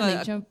a lot and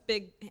they jump.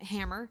 Big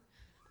hammer.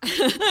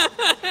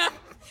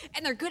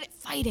 And they're good at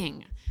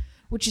fighting,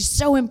 which is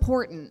so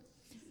important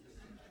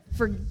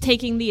for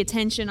taking the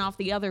attention off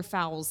the other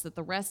fouls that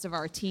the rest of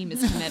our team is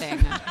committing.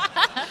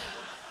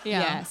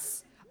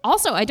 Yes.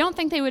 Also, I don't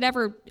think they would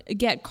ever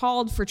get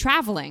called for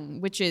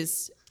traveling, which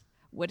is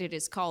what it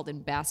is called in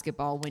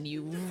basketball when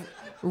you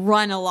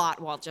run a lot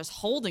while just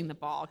holding the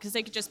ball, because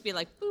they could just be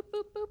like, boop,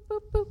 boop, boop,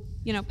 boop, boop.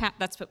 You know,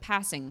 that's what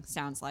passing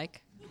sounds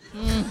like.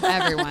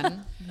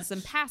 Everyone.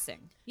 Some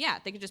passing. Yeah,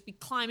 they could just be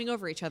climbing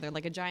over each other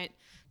like a giant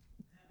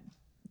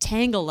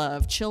tangle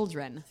of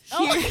children.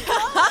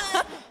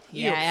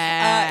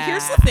 Yeah.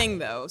 Here's the thing,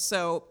 though.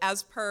 So,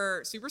 as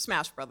per Super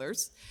Smash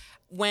Brothers,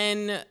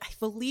 when I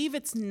believe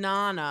it's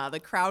Nana,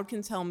 the crowd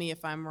can tell me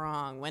if I'm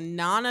wrong. When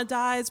Nana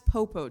dies,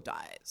 Popo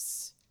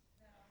dies.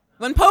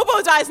 When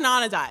Popo dies,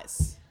 Nana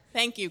dies.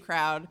 Thank you,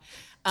 crowd.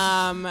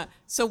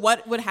 So,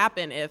 what would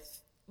happen if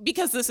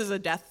Because this is a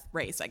death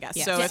race, I guess.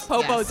 Yes. So Yes. if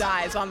Popo Yes.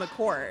 dies on the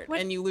court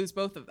and you lose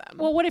both of them.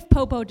 Well, what if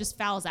Popo just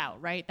fouls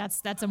out, right?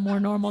 That's a more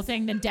normal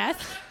thing than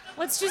death.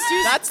 Let's just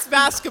use That's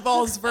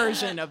basketball's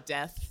version of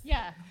death.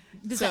 yeah.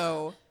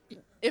 So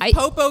if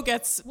Popo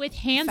gets With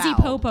handsy fouled.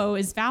 Popo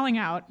is fouling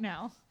out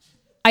now.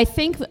 I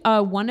think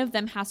one of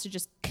them has to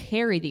just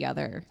carry the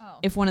other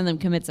if one of them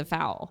commits a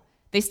foul.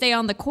 They stay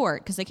on the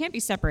court because they can't be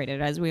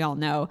separated, as we all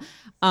know.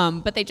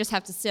 But they just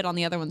have to sit on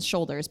the other one's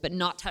shoulders, but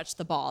not touch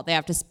the ball. They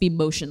have to be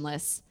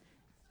motionless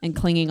and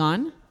clinging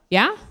on.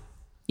 Yeah?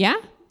 Yeah?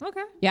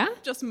 Okay. Yeah?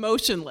 just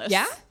motionless.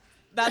 Yeah?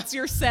 That's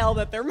your cell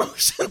that they're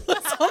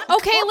motionless on.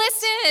 Okay,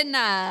 listen.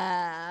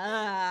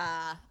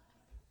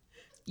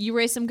 You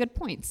raised some good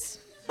points.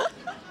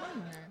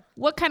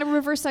 What kind of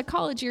reverse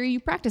psychology are you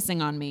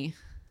practicing on me?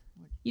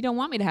 You don't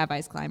want me to have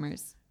ice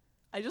climbers.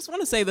 I just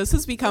want to say this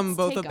has become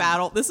both a take 'em.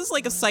 battle. This is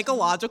like a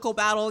psychological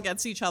battle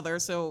against each other.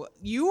 So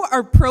you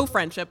are pro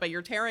friendship, but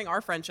you're tearing our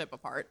friendship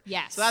apart.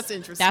 Yes. So that's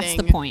interesting. That's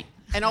the point.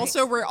 And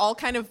also, we're all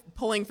kind of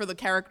pulling for the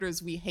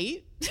characters we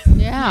hate.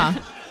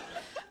 Yeah.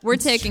 We're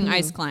taking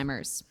ice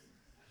climbers.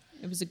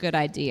 It was a good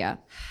idea.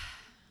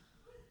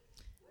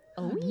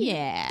 Oh,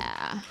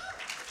 yeah.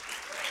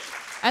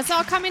 It's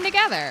all coming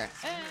together.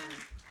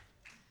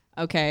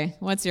 Okay,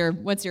 what's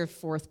your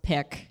fourth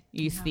pick,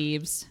 you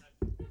thieves?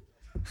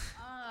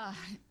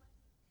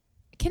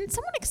 Can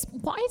someone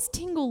why is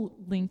Tingle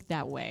linked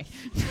that way?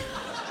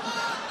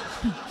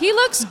 He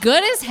looks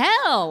good as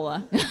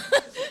hell.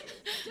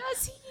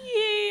 Does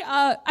he?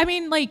 I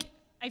mean, like,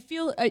 I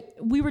feel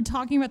we were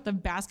talking about the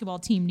basketball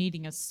team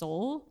needing a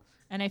soul,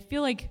 and I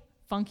feel like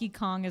Funky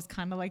Kong is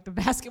kind of like the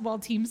basketball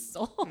team's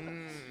soul.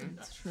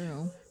 That's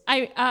true.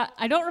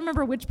 I don't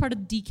remember which part of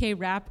DK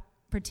rap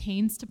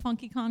pertains to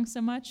Funky Kong so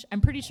much.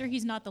 I'm pretty sure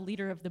he's not the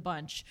leader of the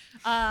bunch,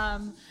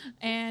 and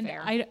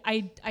Fair.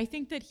 I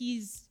think that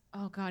he's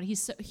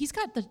he's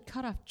got the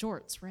cutoff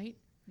jorts, right?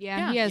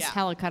 Yeah, he has Yeah.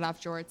 hella cutoff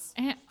jorts.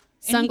 And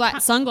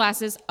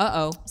Sunglasses.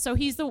 So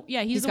he's the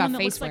He's the got one that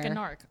face looks like a wear.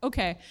 narc.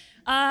 Okay.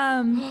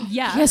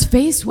 Yeah. He has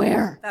face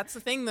wear. That's the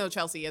thing, though,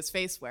 Chelsea, is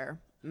face wear.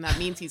 And that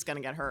means he's going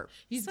to get hurt.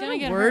 He's Is that gonna a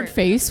get word hurt.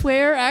 face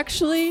wear,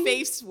 actually?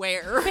 Face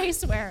wear.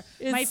 Face wear.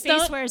 My It's face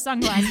not- wear I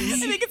sunglasses.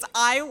 think it's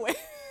eyewear.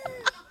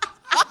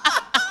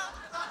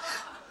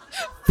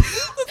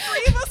 The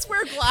three of us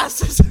wear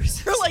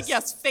glasses. We're like,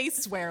 yes,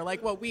 face wear,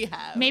 like what we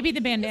have. Maybe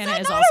the bandana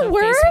is not also a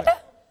word? face wear.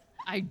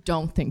 I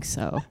don't think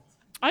so.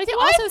 I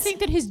also think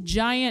that his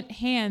giant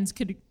hands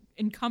could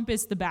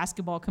encompass the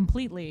basketball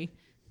completely.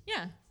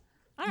 Yeah.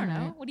 I don't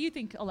know. What do you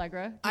think,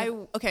 Allegra?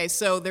 Okay,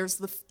 so there's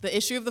the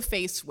issue of the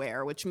face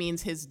wear, which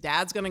means his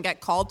dad's going to get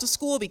called to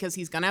school because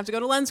he's going to have to go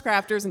to Lens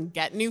Crafters and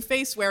get new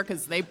face wear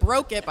because they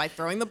broke it by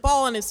throwing the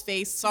ball in his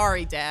face.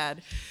 Sorry,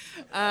 Dad.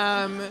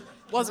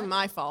 Wasn't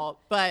my fault.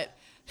 But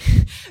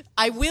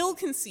I will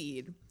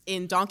concede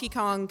in Donkey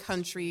Kong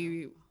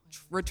Country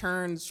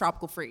Returns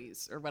Tropical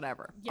Freeze or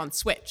whatever on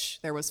Switch,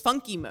 there was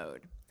funky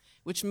mode,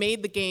 which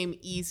made the game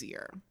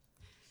easier.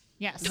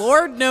 Yes.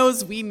 Lord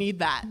knows we need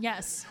that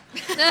Yes.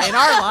 in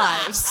our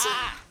lives.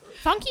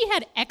 Funky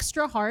had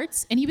extra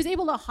hearts, and he was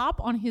able to hop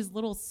on his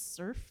little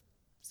surf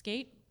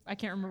skate. I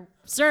can't remember.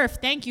 Surf.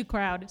 Thank you,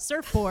 crowd.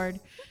 Surfboard.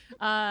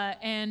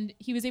 And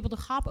he was able to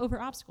hop over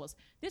obstacles.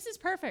 This is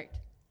perfect.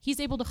 He's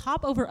able to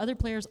hop over other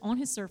players on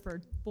his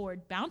surfboard,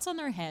 bounce on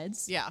their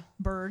heads. Yeah.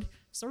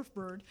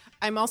 Surfbird.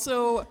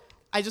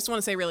 I just want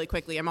to say really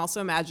quickly, I'm also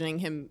imagining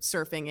him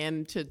surfing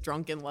into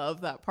Drunken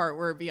Love, that part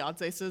where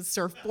Beyonce says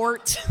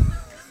surfboard.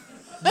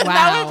 Wow.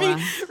 That would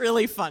be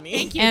really funny.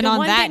 Thank you. And The on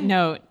one that thing-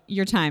 note,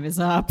 your time is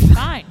up.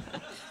 Fine.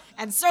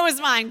 And so is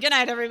mine. Good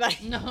night, everybody.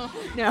 No.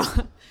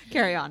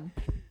 Carry on.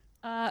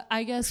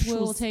 I guess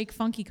we'll take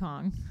Funky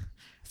Kong.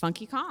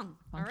 Funky Kong.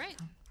 All right.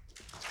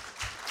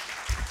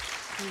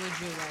 Who would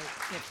you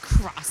like to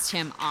cross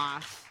him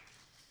off?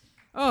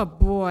 Oh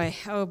boy.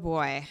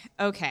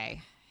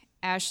 Okay.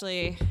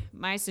 Ashley,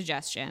 my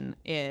suggestion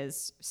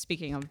is,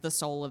 speaking of the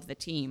soul of the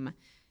team,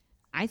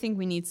 I think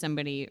we need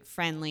somebody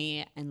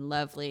friendly and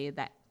lovely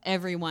that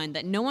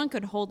no one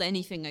could hold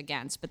anything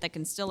against, but that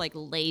can still like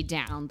lay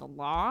down the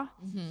law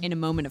in a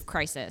moment of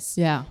crisis.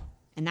 Yeah.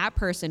 And that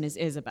person is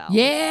Isabel.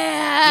 Yeah.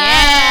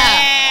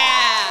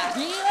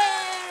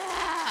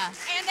 Yeah.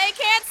 And they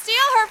can't steal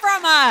her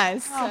from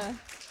us.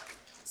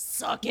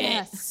 Suck it.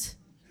 Yes.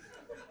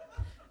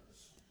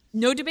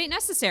 No debate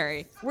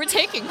necessary. We're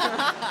taking her.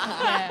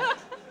 Yeah.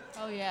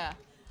 Oh, yeah.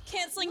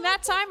 Canceling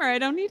that timer. I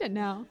don't need it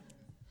now.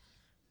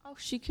 Oh,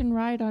 she can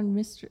ride on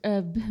Mr.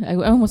 I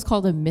almost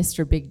called him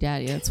Mr. Big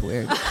Daddy. That's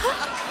weird. That's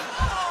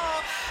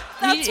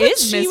He what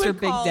is she Mr. would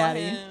Big call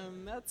Daddy.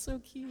 him. That's so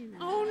cute.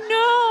 Oh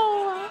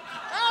no.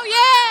 Oh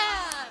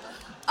yeah.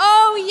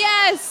 Oh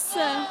yes.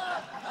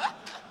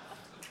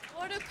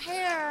 What a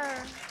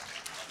pair.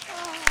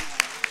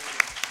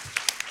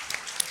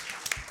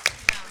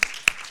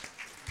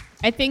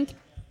 I think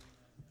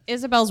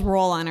Isabel's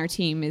role on our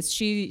team is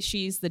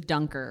she's the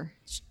dunker.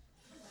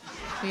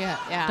 Yeah.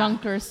 Yeah.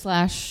 Dunker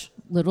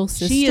 / little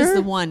sister. She is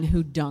the one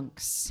who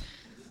dunks.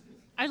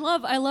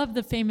 I love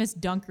the famous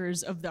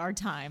dunkers of our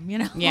time, you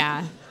know?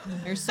 Yeah.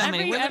 There's so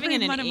many. We're living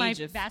in an one of my age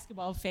of...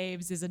 basketball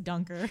faves is a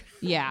dunker.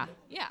 Yeah.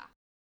 Yeah.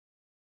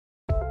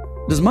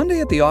 Does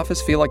Monday at the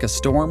office feel like a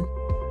storm?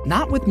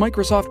 Not with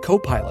Microsoft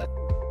Copilot.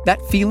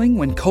 That feeling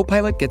when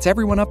Copilot gets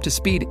everyone up to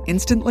speed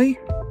instantly?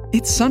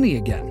 It's sunny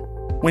again.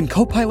 When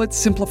Copilot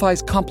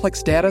simplifies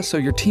complex data so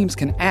your teams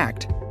can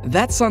act,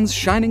 that sun's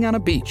shining on a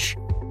beach.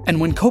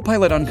 And when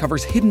Copilot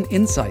uncovers hidden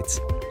insights,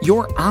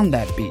 you're on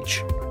that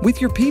beach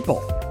with your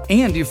people,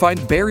 and you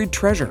find buried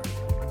treasure.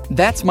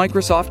 That's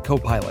Microsoft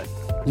Copilot.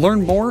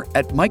 Learn more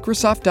at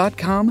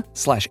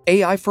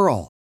Microsoft.com/AI for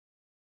all.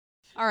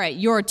 All right,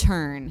 your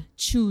turn.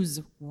 Choose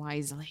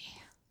wisely.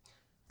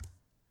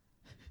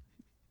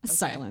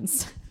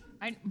 Silence.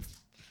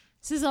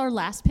 This is our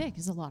last pick.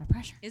 It's a lot of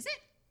pressure. Is it?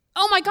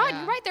 Oh my God,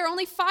 you're right. There are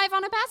only 5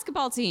 on a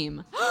basketball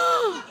team.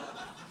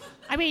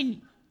 I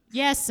mean,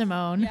 yes,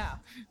 Simone. Yeah.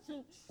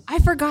 I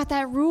forgot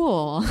that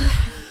rule.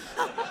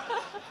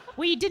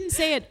 We didn't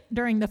say it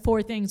during the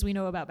 4 things we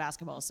know about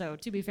basketball, so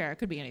to be fair, it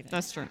could be anything.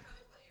 That's true.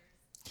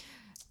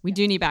 We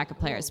do need backup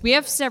players. We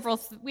have several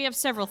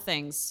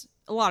things,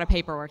 a lot of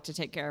paperwork to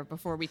take care of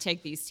before we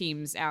take these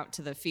teams out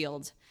to the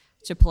field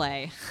to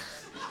play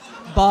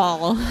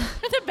ball.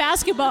 The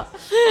basketball.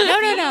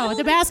 No.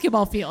 The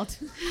basketball field.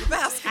 The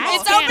basketball.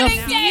 It's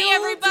opening day,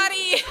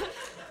 everybody.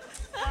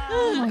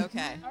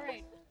 Okay. All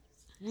right.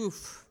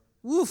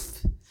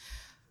 Woof.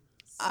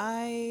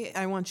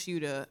 I want you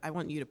to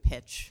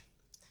pitch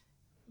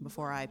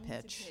before I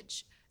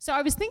pitch. So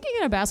I was thinking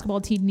a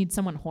basketball team needs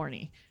someone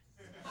horny.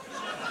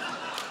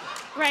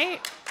 Right?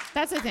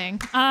 That's the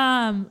thing.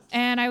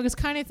 And I was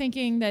kind of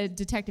thinking that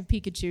Detective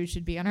Pikachu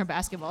should be on our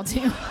basketball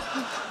team.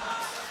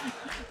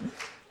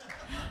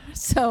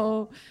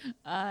 So,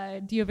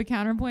 do you have a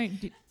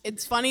counterpoint?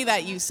 It's funny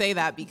that you say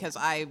that because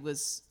I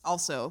was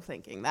also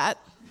thinking that.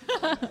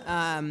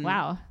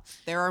 Wow.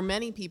 There are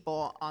many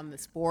people on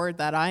this board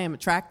that I am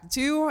attracted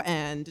to,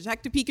 and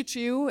Detective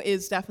Pikachu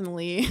is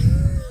definitely...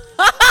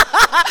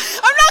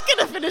 I'm not going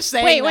to finish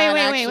saying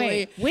that,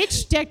 Wait.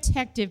 Which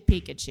Detective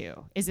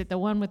Pikachu? Is it the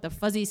one with the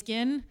fuzzy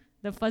skin?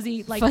 The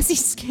fuzzy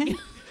skin?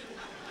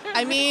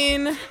 I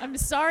mean... I'm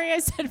sorry I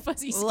said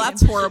fuzzy skin. Well,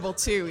 that's horrible,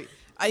 too.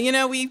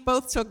 We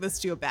both took this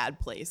to a bad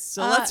place,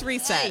 so let's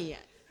reset. Hey.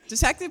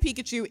 Detective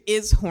Pikachu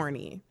is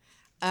horny.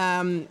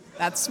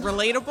 That's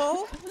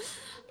relatable.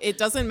 It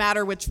doesn't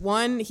matter which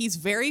one. He's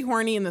very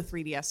horny in the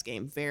 3DS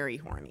game, very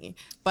horny.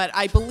 But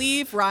I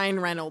believe Ryan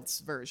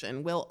Reynolds'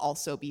 version will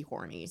also be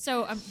horny.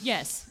 So,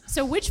 yes.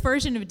 So which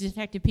version of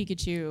Detective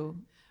Pikachu?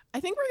 I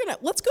think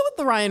let's go with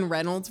the Ryan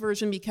Reynolds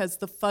version because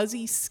the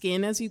fuzzy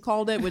skin, as you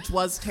called it, which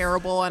was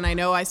terrible, and I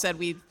know I said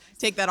we'd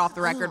take that off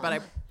the record,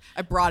 but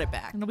I brought it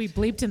back. It'll be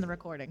bleeped in the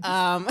recording.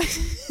 I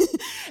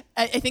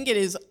think it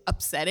is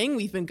upsetting.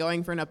 We've been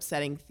going for an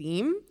upsetting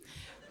theme.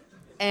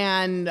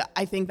 And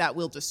I think that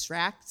will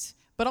distract.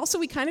 But also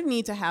we kind of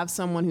need to have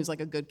someone who's like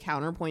a good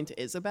counterpoint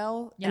to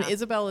Isabel. Yeah. And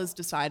Isabel is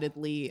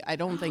decidedly, I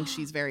don't think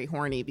she's very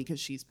horny because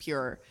she's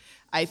pure.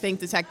 I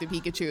think Detective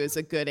Pikachu is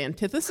a good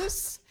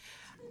antithesis.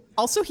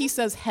 Also, he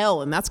says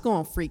hell, and that's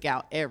going to freak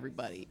out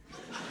everybody.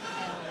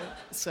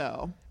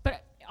 So.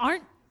 But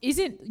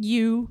isn't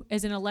you,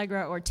 as in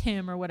Allegra or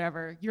Tim or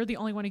whatever, you're the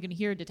only one who can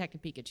hear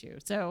Detective Pikachu.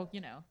 So,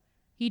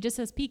 he just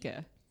says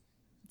Pika.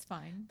 It's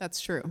fine. That's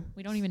true.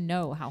 We don't even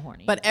know how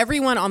horny. But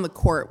everyone on the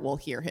court will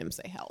hear him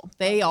say hell.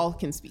 They all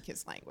can speak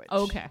his language.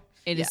 Okay.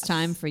 It is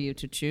time for you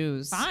to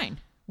choose. Fine.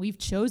 We've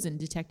chosen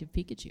Detective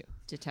Pikachu.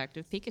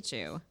 Detective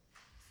Pikachu.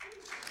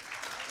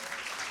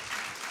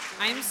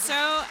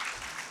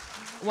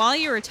 While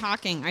you were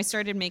talking, I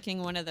started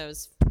making one of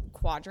those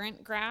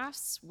quadrant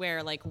graphs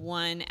where like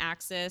one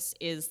axis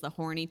is the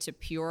horny to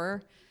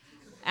pure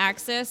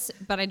axis,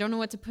 but I don't know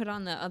what to put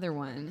on the other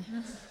one.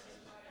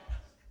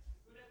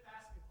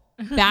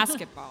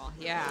 Basketball,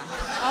 yeah.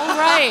 All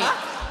right.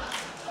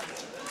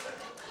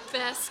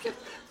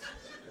 Basketball.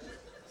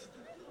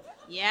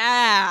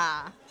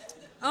 Yeah.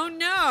 Oh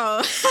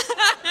no.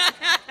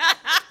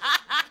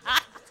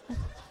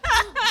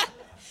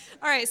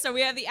 All right, so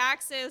we have the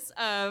axis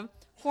of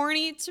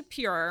horny to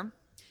pure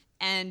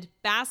and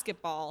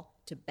basketball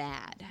to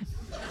bad.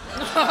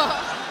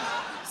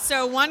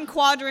 So one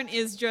quadrant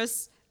is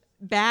just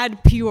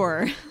bad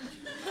pure.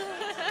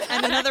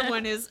 And another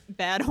one is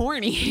bad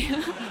horny.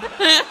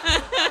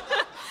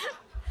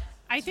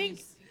 I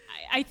think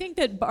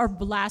that our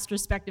last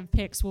respective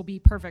picks will be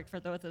perfect for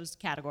both those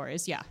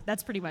categories. Yeah,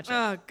 that's pretty much it.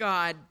 Oh,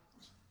 God.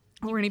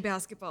 Horny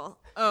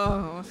basketball.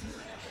 Oh.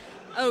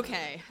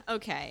 Okay.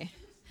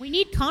 We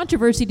need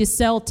controversy to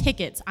sell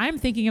tickets. I'm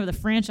thinking of the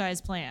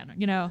franchise plan,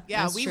 Yeah,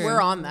 That's we true.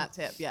 were on that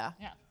tip, yeah.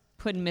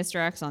 Putting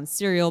Mr. X on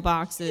cereal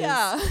boxes.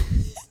 Yeah.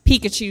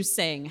 Pikachu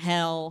saying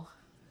hell.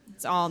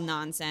 It's all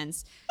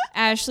nonsense.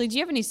 Ashley, do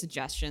you have any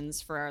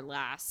suggestions for our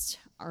last?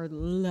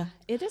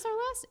 It is our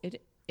last?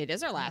 It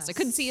is our last. Yes. I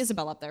couldn't see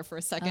Isabel up there for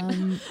a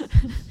second.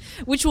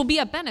 Which will be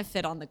a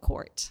benefit on the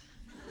court.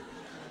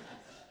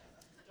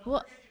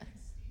 Well,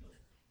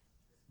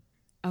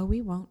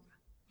 we won't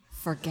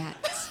forget.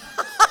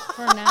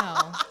 For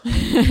now.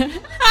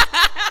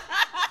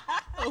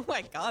 Oh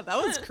my God, that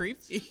was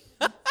creepy.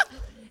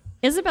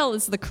 Isabel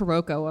is the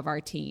Kuroko of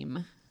our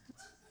team.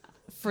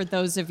 For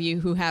those of you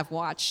who have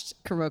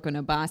watched Kuroko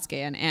no Basuke,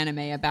 an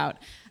anime about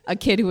a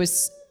kid who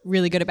is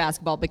really good at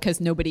basketball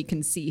because nobody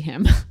can see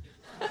him.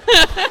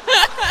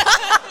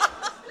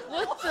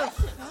 What the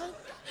fuck?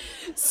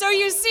 So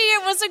you see,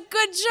 it was a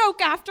good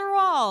joke after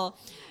all.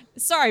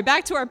 Sorry,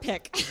 back to our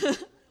pick.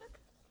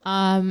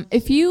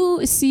 If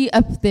you see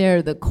up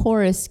there the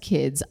chorus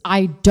kids,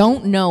 I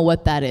don't know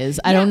what that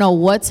is. I don't know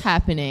what's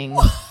happening.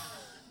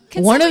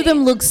 One of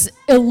them looks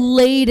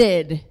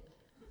elated.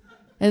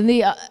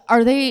 And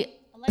are they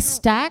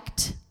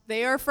stacked?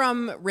 They are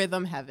from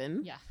Rhythm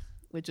Heaven,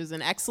 which is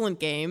an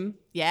excellent game.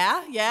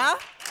 Yeah.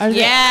 Are they,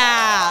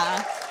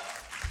 Yeah.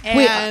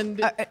 And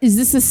Wait, is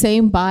this the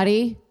same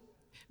body?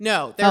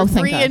 no, they're thank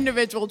 3 God.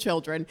 individual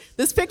children.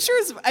 This picture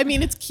is, I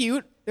mean, it's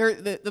cute.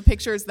 The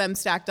picture is them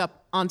stacked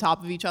up on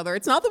top of each other.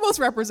 It's not the most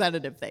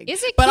representative thing.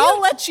 Is it But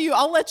cute?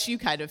 I'll let you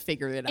kind of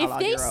figure it out If on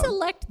they your own.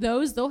 select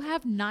those, they'll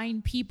have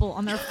 9 people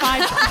on their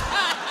 5.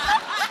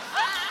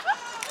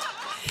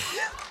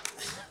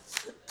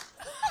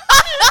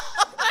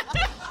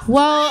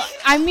 Well,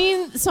 I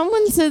mean,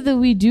 someone said that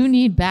we do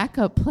need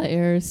backup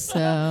players,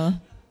 so.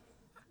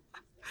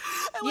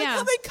 I like Yeah.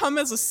 how they come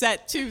as a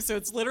set too. So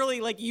it's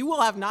literally like you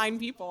will have 9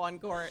 people on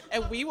court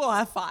and we will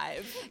have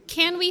 5.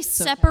 Can we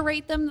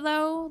separate them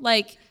though?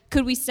 Like,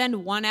 could we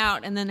send one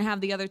out and then have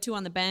the other 2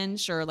 on the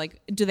bench, or like,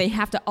 do they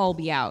have to all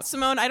be out?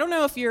 Simone, I don't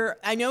know if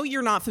I know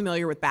you're not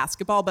familiar with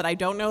basketball, but I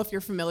don't know if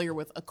you're familiar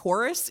with a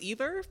chorus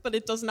either, but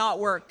it does not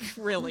work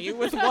really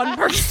with one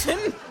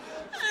person.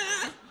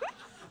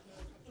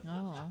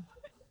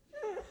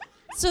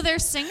 So they're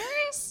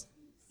singers?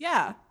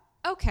 Yeah.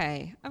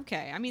 Okay.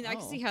 I mean, I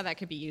can see how that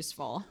could be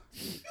useful.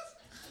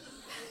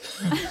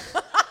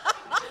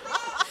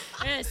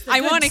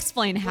 I won't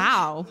explain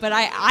how, but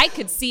I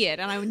could see it,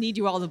 and I would need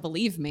you all to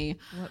believe me.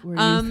 What were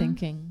you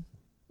thinking?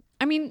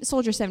 I mean,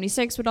 Soldier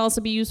 76 would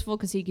also be useful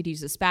because he could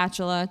use a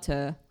spatula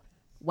to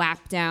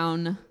whack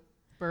down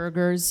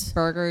Burgers.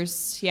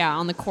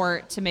 on the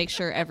court to make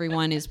sure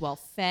everyone is well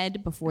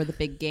fed before the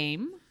big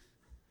game.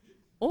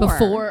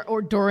 Before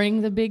or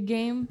during the big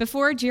game?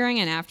 Before, during,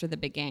 and after the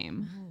big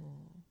game.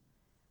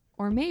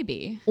 Or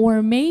maybe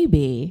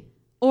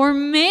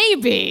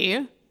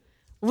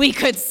we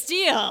could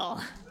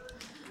steal.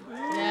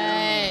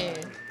 Yay.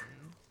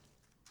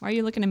 Why are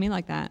you looking at me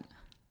like that?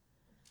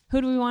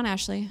 Who do we want,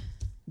 Ashley?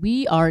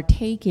 We are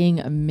taking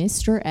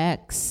Mr.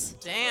 X.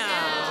 Damn.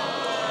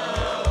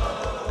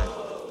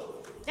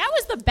 That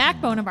was the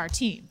backbone of our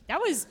team. That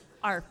was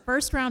our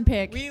first round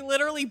pick. We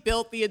literally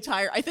built the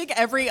entire, I think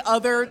every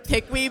other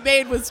pick we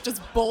made was just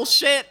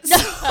bullshit. So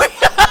we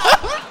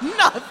have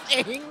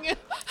nothing.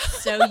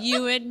 So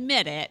you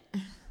admit it.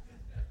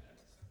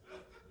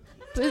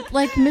 But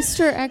like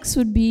Mr. X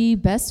would be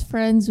best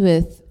friends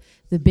with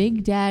the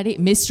Big Daddy,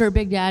 Mr.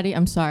 Big Daddy,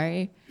 I'm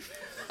sorry.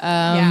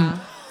 Yeah.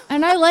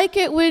 And I like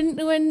it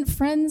when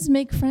friends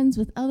make friends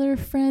with other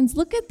friends.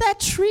 Look at that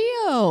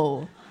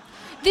trio.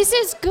 This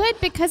is good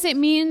because it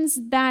means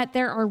that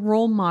there are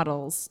role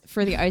models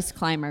for the ice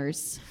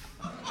climbers.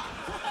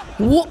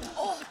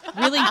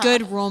 Really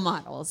good role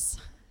models.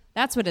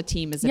 That's what a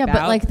team is Yeah, about.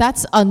 but like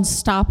that's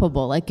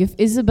unstoppable. Like if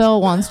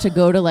Isabel wants to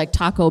go to like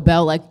Taco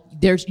Bell, like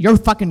you're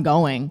fucking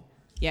going.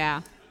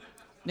 Yeah.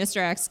 Mr.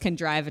 X can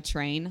drive a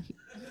train.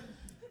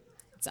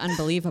 It's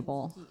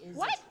unbelievable.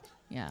 What?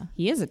 Yeah.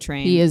 He is a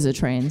train. He is a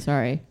train,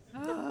 sorry.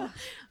 All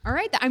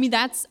right. I mean,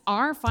 that's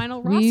our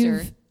final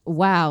roster.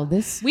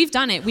 We've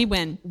done it. We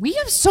win. We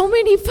have so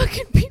many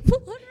fucking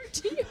people on our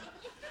team.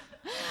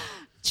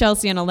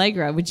 Chelsea and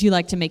Allegra, would you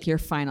like to make your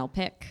final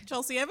pick?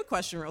 Chelsea, I have a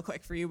question real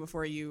quick for you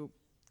before you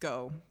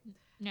go.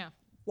 No.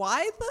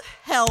 Why the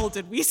hell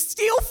did we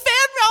steal Fan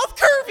Mouth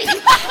Kirby?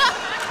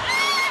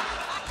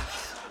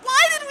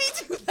 Why did we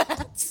do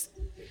that?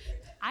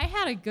 I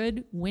had a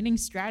good winning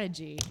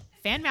strategy.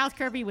 Fan Mouth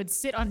Kirby would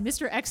sit on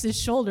Mr. X's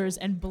shoulders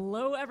and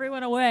blow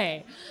everyone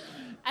away.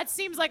 That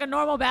seems like a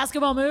normal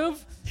basketball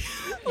move.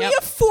 We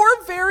have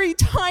 4 very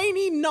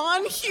tiny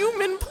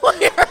non-human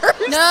players.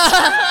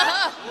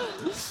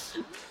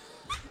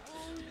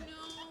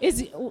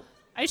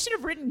 I should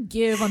have written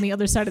give on the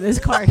other side of this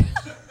card.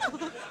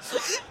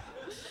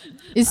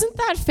 Isn't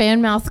that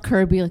Fan Mouth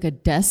Kirby like a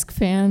desk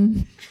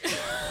fan?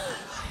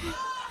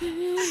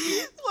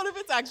 What if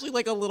it's actually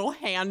like a little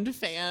hand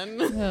fan?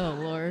 Oh,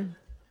 Lord.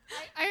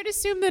 I'd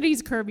assume that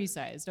he's Kirby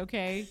sized,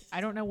 okay? I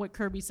don't know what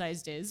Kirby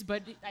sized is,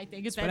 but I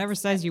think it's Whatever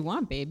size you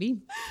want, baby.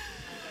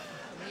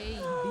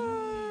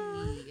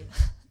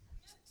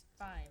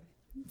 fine.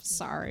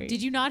 Sorry.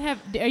 Did you not have?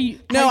 Are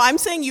you? No, I'm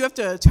saying you have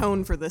to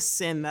atone for the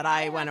sin that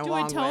I went to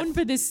along atone with.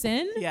 for this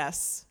sin?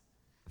 Yes.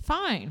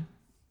 Fine.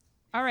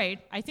 All right.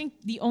 I think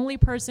the only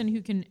person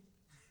who can,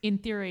 in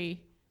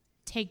theory,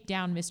 take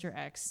down Mr.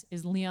 X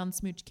is Leon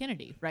Smooch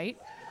Kennedy, right?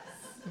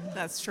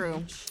 That's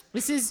true.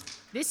 This is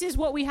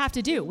what we have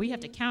to do. We have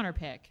to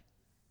counterpick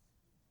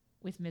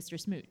with Mr.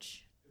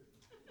 Smooch.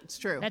 It's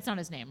true. That's not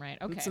his name, right?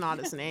 Okay. It's not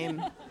his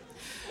name.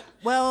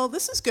 Well,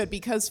 this is good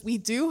because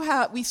we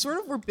sort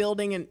of were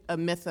building a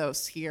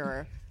mythos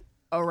here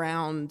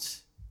around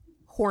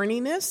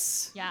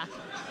horniness. Yeah.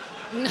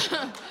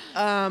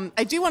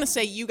 I do want to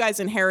say you guys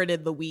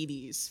inherited the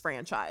Wheaties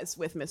franchise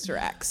with Mr.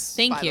 X.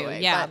 Thank by you. the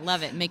way, Yeah, but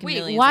love it. Make Wait,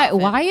 millions. why? off it.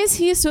 Why is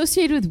he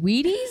associated with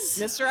Wheaties?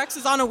 Mr. X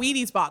is on a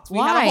Wheaties box. We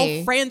have a Why?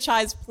 whole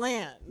franchise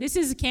plan. This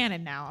is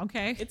canon now,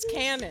 okay? It's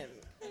canon.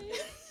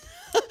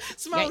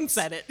 Simone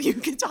said it. You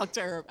can talk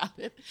to her about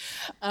it.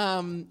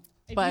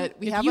 But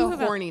we if have you a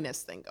have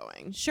horniness thing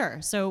going.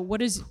 Sure. So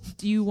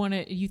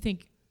you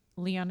think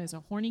Leon is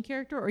a horny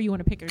character, or you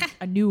want to pick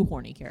a new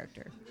horny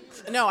character?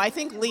 No, I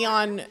think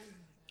Leon.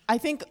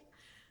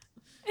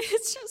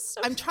 It's just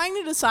so I'm trying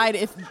to decide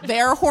if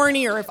they're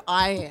horny or if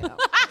I am.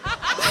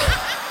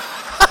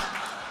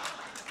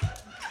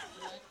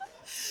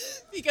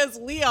 Because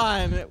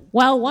Leon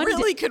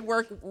really could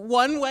work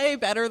one way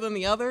better than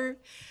the other,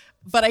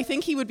 but I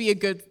think he would be a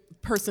good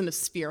person to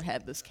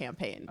spearhead this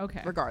campaign.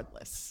 Okay.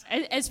 Regardless.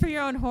 As for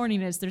your own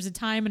horniness, there's a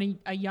time in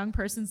a young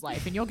person's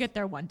life, and you'll get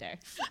there one day.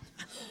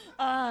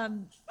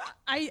 I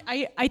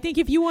think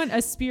if you want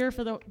a spear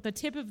for the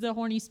tip of the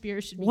horny spear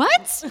should be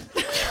what?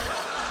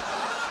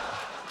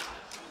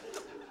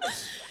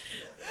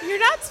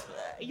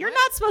 You're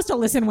not supposed to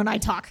listen when I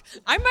talk.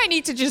 I might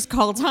need to just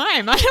call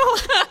time. I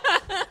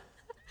don't.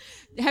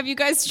 Have you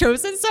guys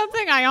chosen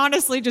something? I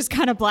honestly just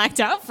kind of blacked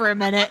out for a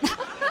minute.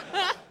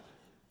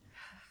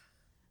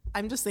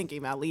 I'm just thinking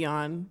about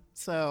Leon.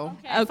 So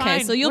Okay,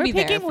 fine. so you'll We're be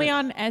there picking for-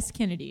 Leon S.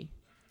 Kennedy.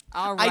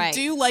 All right. I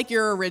do like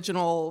your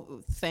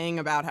original thing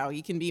about how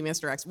he can be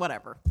Mr. X.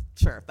 Whatever.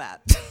 Sure,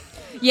 that.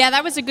 Yeah,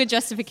 that was a good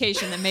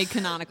justification that made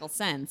canonical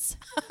sense.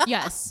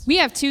 Yes. We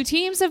have 2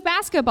 teams of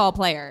basketball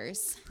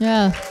players.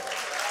 Yeah.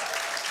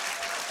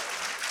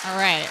 All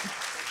right.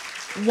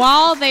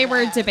 While they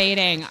were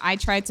debating, I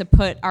tried to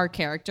put our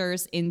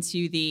characters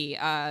into the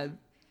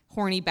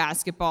horny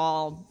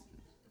basketball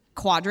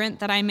quadrant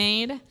that I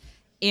made.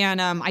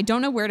 And I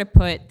don't know where to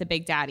put the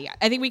Big Daddy.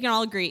 I think we can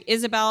all agree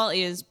Isabel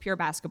is pure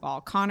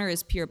basketball. Connor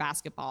is pure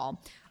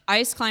basketball.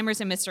 Ice Climbers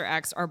and Mr.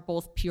 X are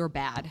both pure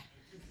bad.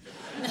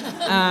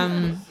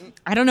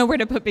 I don't know where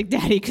to put Big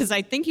Daddy because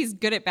I think he's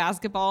good at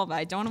basketball, but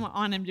I don't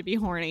want him to be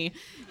horny.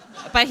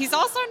 But he's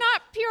also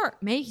not pure.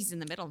 Maybe he's in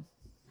the middle.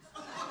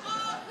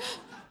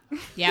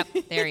 Yep,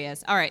 there he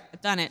is. All right,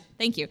 I've done it.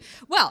 Thank you.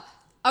 Well,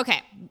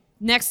 okay,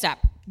 next step.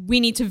 We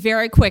need to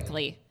very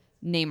quickly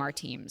name our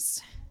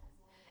teams.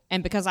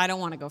 And because I don't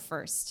want to go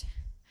first,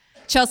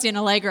 Chelsea and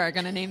Allegra are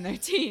going to name their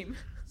team.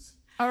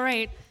 All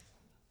right.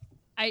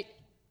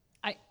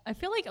 I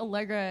feel like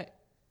Allegra,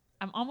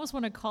 I almost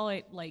want to call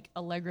it like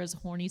Allegra's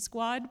Horny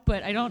Squad,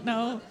 but I don't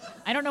know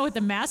what the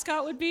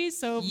mascot would be.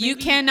 So You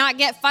maybe- cannot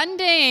get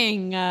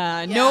funding.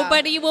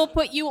 Nobody will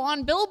put you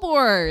on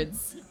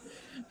billboards.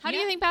 How do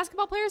you think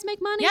basketball players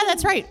make money? Yeah,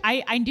 that's right.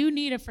 I do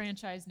need a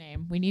franchise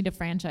name. We need a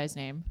franchise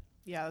name.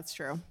 Yeah, that's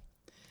true.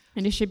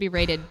 And it should be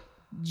rated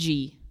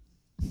G.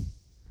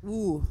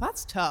 Ooh,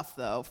 that's tough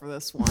though for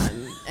this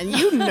one. And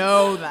you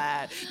know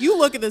that. You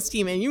look at this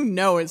team and you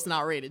know it's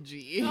not rated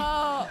G. Do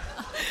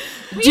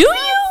you?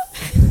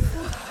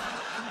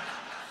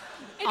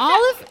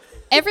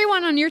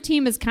 Everyone on your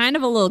team is kind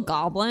of a little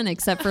goblin,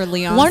 except for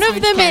Leon. One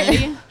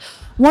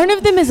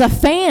of them is a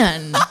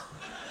fan.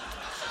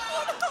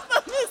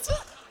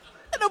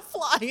 An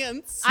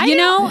appliance. You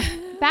know,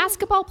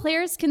 basketball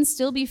players can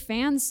still be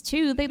fans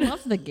too. They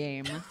love the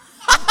game.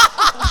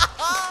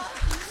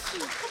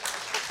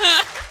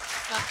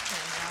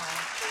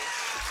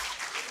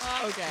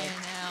 Okay.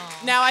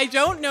 Now, I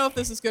don't know if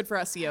this is good for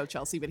SEO,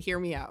 Chelsea, but hear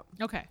me out.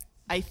 Okay.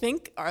 I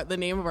think the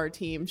name of our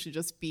team should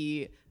just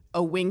be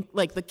a wink,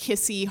 like the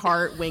kissy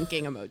heart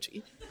winking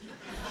emoji.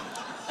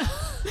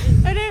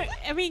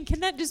 I mean, can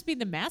that just be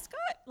the mascot?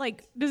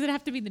 Like, does it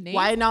have to be the name?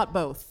 Why not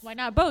both? Why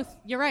not both?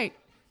 You're right.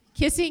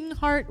 Kissing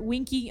heart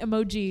winky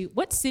emoji.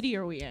 What city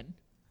are we in?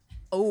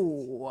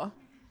 Oh.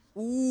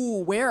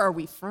 Ooh, where are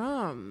we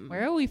from?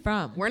 Where are we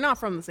from? We're not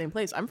from the same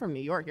place. I'm from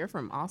New York. You're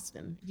from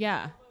Austin.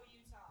 Yeah.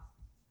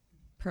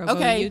 Provo,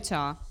 Okay.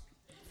 Utah.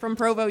 From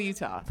Provo,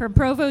 Utah. From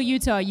Provo,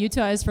 Utah.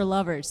 Utah is for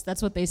lovers.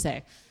 That's what they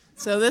say.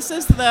 So this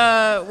is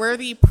we're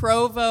the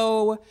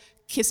Provo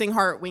kissing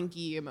heart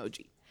winky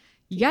emoji.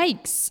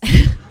 Yikes.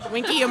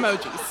 Winky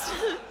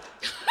emojis.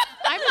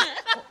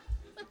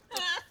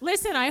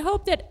 Listen, I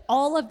hope that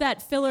all of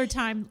that filler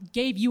time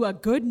gave you a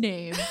good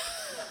name.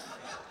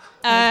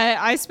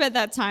 I spent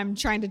that time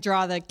trying to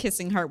draw the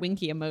kissing heart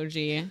winky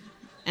emoji,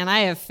 and I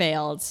have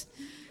failed.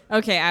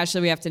 Okay,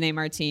 Ashley, we have to name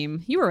our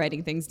team. You were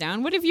writing things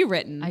down. What have you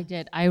written? I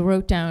did. I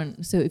wrote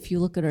down, so if you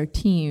look at our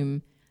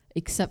team,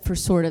 except for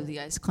sort of the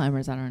Ice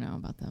Climbers, I don't know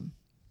about them.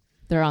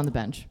 They're on the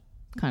bench,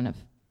 kind of.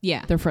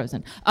 Yeah. They're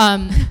frozen.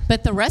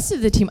 But the rest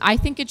of the team, I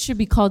think it should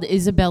be called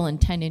Isabel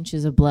and 10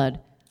 Inches of Blood.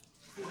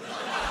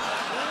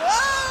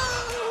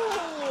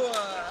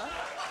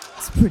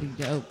 It's pretty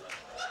dope.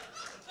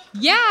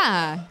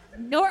 Yeah.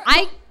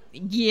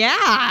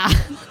 Yeah.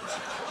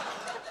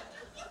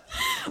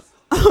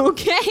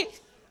 Okay.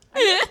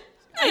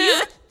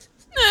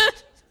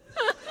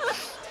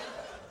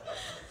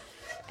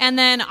 And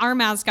then our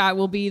mascot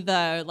will be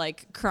the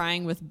like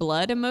crying with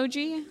blood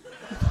emoji.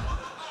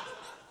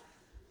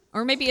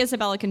 Or maybe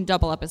Isabella can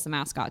double up as the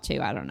mascot too.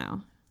 I don't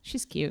know.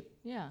 She's cute.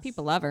 Yeah.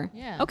 People love her.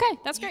 Yeah. Okay,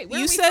 that's great. Where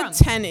You are we said from?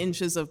 10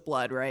 inches of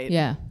blood, right?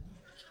 Yeah.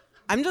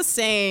 I'm just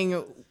saying,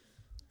 Do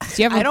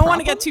you have I a don't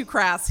want to problem? get too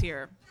crass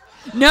here.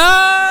 No!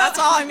 That's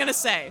all I'm going to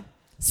say.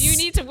 Do you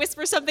need to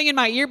whisper something in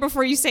my ear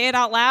before you say it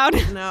out loud?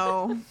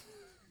 No.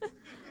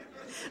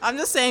 I'm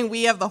just saying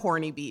we have the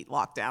horny beat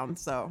locked down,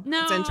 so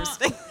No. it's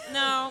interesting.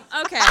 No.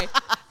 Okay.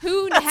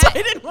 Who I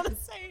didn't want to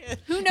say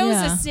it. Who knows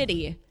Yeah. a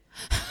city?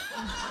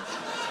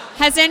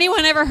 Has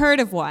anyone ever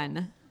heard of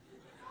one?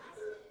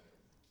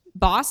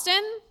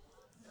 Boston?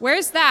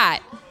 Where's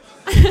that?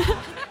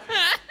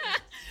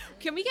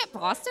 Can we get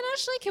Boston,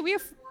 Ashley? Can we?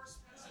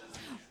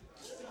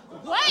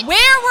 What?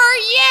 Where were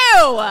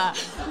you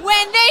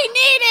when they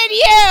needed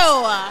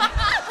you?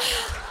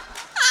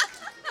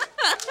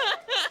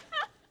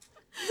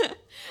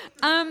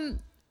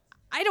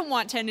 I don't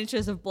want 10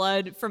 inches of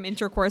blood from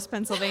Intercourse,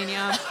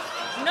 Pennsylvania.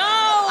 No.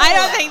 I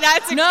don't think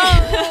that's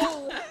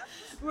No.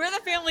 We're the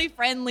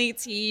family-friendly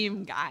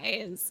team,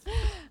 guys.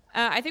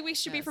 I think we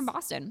should be from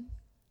Boston.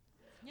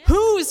 Yeah.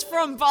 Who's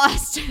from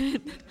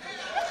Boston?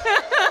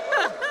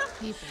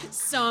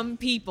 Some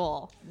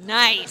people.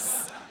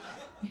 Nice.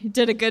 You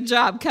did a good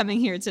job coming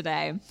here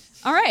today.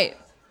 All right.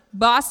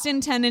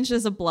 Boston, 10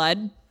 inches of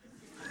blood.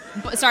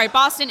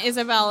 Boston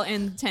Isabel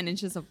and 10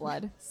 inches of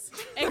blood.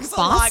 There's a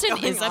lot Boston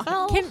going on.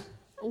 Isabel?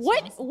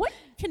 What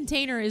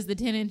container is the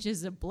 10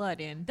 inches of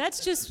blood in?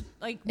 That's just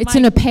like It's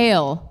in a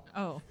pail.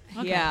 Oh,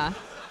 okay. Yeah.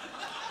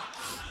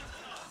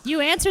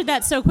 You answered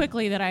that so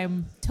quickly that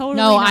I'm totally.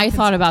 No, not I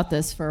thought about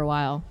this for a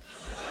while.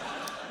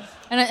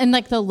 And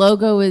like the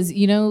logo is,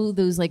 you know,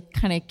 those like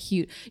kind of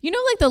cute, you know,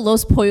 like the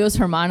Los Pollos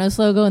Hermanos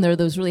logo, and there are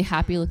those really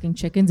happy looking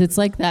chickens. It's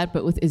like that,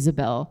 but with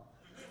Isabel.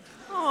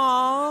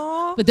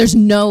 Aww. But there's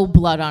no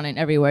blood on it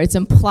everywhere. It's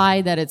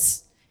implied that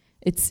it's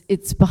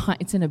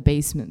behind. It's in a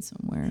basement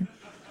somewhere.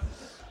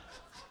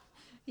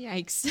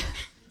 Yikes.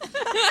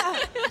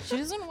 She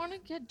doesn't want to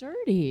get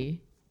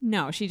dirty.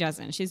 No, she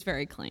doesn't. She's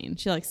very clean.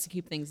 She likes to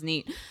keep things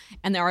neat.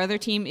 And our other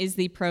team is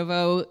the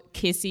Provo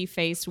kissy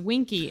face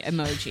winky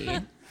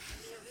emoji.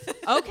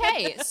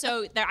 Okay,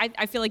 so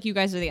I feel like you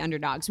guys are the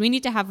underdogs. We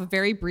need to have a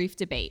very brief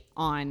debate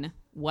on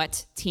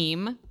what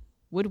team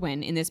would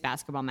win in this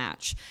basketball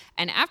match.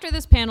 And after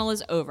this panel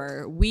is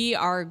over, we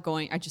are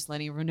going, I'm just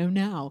letting everyone know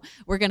now,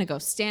 we're going to go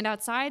stand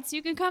outside so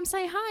you can come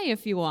say hi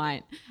if you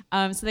want.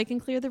 So they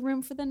can clear the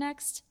room for the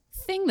next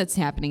thing that's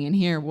happening in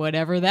here,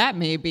 whatever that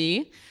may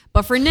be.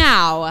 But for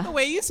now... The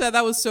way you said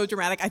that was so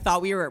dramatic, I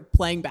thought we were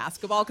playing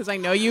basketball because I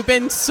know you've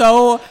been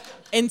so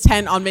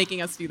intent on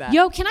making us do that.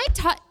 Yo, can I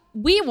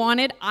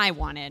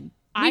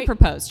we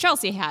proposed,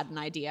 Chelsea had an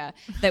idea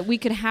that we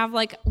could have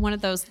like one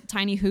of those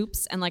tiny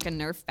hoops and like a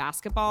Nerf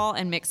basketball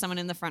and make someone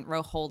in the front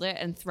row hold it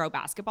and throw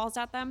basketballs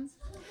at them.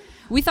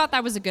 We thought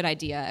that was a good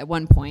idea at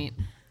one point.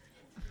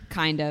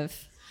 Kind of.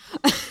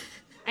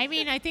 I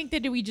mean, I think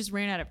that we just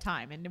ran out of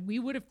time, and we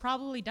would have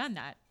probably done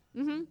that.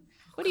 Mm-hmm.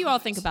 What do you all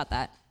think about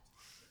that?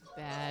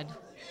 Bad.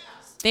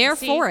 They're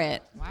for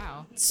it.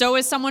 Wow. So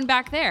is someone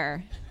back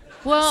there.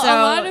 Well, So, a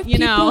lot of you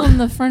people know. in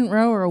the front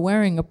row are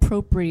wearing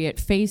appropriate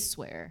face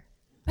wear.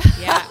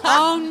 Yeah.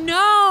 Oh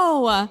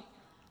no.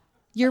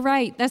 You're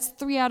right. That's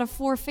 3 out of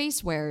 4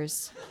 face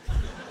wears.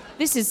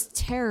 This is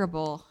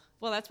terrible.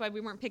 Well, that's why we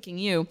weren't picking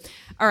you.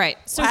 All right.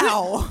 So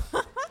Wow.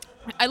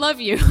 I love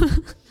you.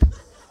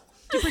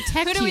 To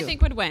protect Who do we you.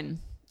 think would win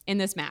in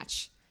this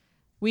match?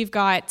 We've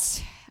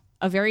got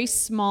a very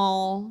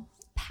small,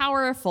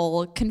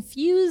 powerful,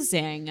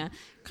 confusing,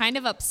 kind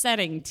of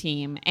upsetting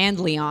team, and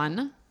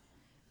Leon.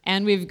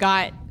 And we've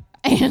got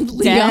And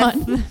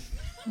Leon.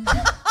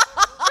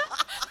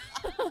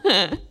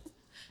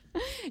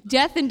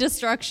 death and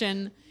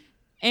destruction,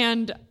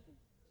 and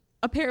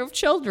a pair of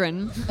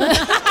children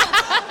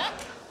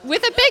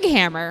with a big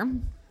hammer.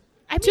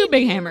 Two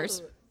big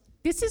hammers.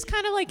 This is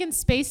kind of like in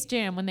Space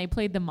Jam when they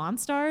played the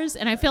Monstars,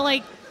 and I feel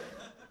like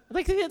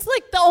it's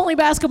like the only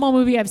basketball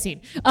movie I've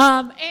seen.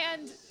 And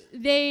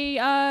they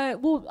I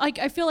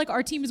feel like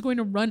our team is going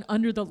to run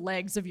under the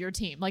legs of your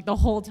team like the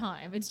whole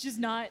time. It's just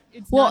not.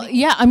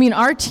 Yeah, I mean,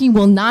 our team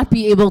will not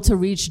be able to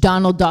reach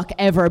Donald Duck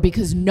ever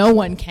because no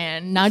one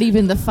can. Not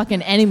even the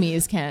fucking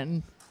enemies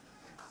can.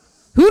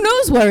 Who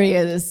knows where he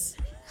is?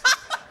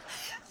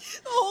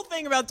 The whole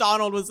thing about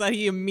Donald was that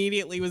he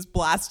immediately was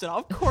blasted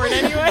off court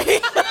anyway.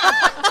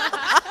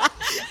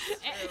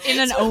 In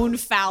an own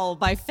foul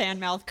by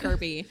Fanmouth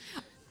Kirby.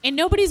 And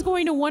nobody's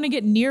going to want to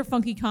get near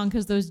Funky Kong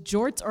because those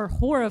jorts are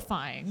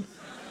horrifying.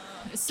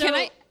 So, Can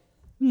I?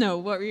 No,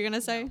 what were you going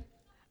to say?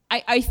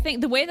 I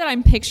think the way that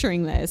I'm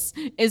picturing this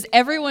is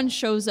everyone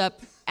shows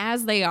up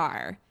as they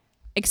are,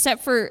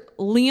 except for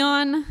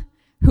Leon,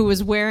 who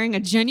is wearing a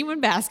genuine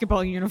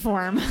basketball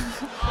uniform.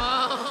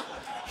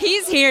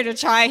 He's here to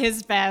try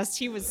his best.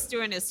 He was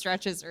doing his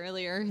stretches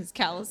earlier, his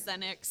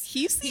calisthenics.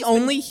 He's the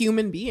only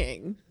human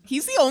being.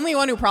 He's the only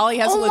one who probably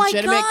has a my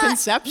legitimate God.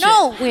 conception.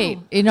 No, wait.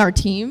 In our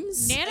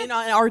teams? In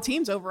our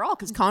teams overall,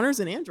 because Connor's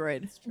an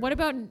android. What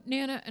about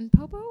Nana and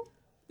Popo?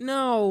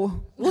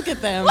 No. Look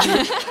at them. What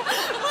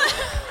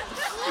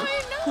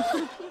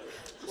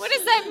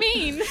does that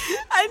mean?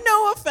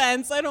 No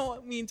offense. I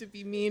don't mean to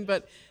be mean,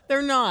 but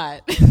they're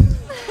not.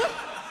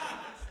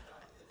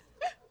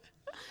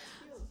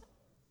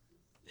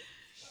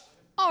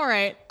 All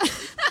right.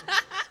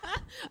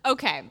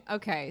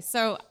 Okay.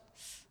 So,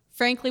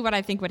 frankly, what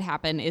I think would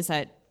happen is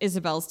that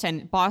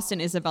Boston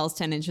Isabel's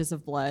 10 inches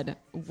of blood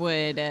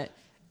would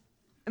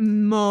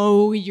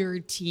mow your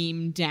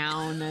team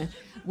down,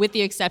 with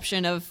the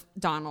exception of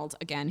Donald,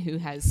 again, who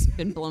has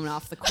been blown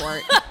off the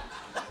court.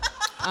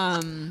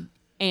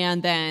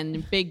 And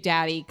then Big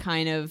Daddy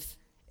kind of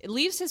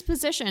leaves his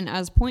position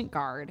as point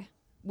guard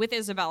with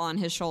Isabel on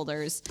his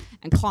shoulders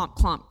and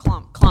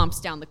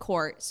clomps down the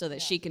court so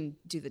that she can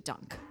do the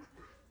dunk.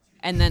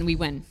 And then we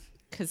win,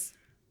 because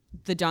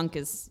the dunk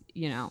is,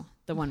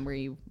 the one where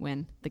you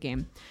win the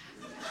game.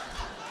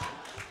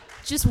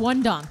 Just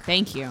one dunk.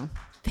 Thank you.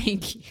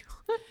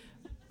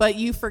 But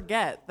you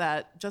forget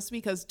that just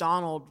because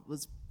Donald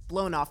was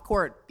blown off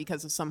court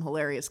because of some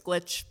hilarious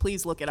glitch,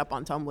 please look it up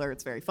on Tumblr,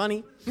 it's very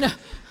funny,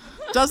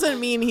 doesn't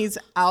mean he's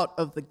out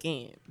of the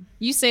game.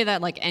 You say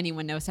that like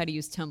anyone knows how to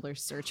use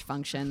Tumblr's search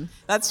function.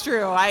 That's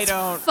true. I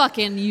don't.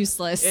 Fucking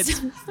useless.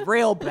 It's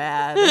real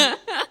bad.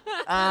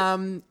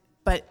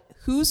 But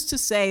who's to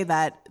say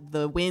that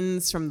the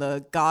winds from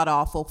the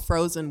god-awful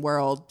frozen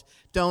world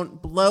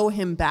don't blow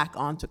him back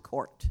onto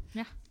court?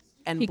 Yeah.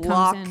 And He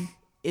block comes in.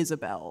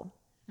 Isabel.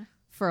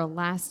 For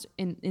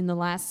in the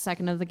last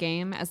second of the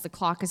game, as the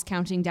clock is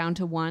counting down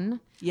to 1 or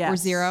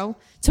Yes. 0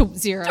 to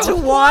 0. To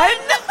one?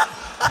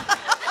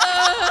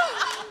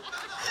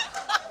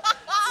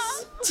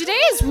 Today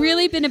has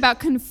really been about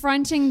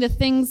confronting the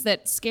things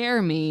that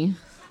scare me.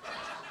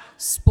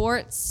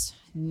 Sports,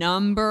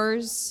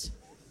 numbers,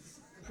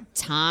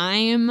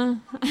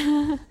 time.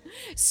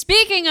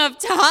 Speaking of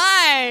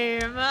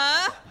time,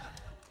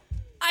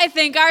 I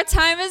think our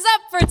time is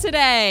up for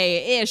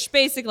today-ish,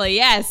 basically,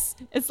 yes.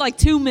 It's like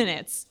 2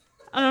 minutes.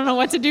 I don't know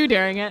what to do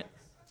during it,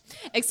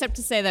 except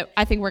to say that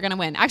I think we're going to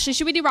win. Actually,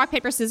 should we do rock,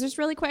 paper, scissors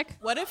really quick?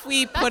 What if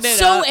we put it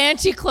So up?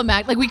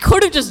 anticlimactic. Like, we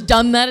could have just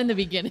done that in the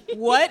beginning.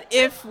 What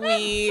if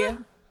we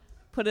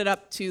put it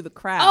up to the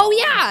crowd? Oh,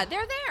 yeah,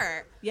 they're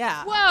there.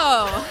 Yeah.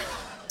 Whoa.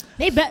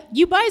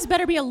 You guys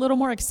better be a little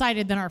more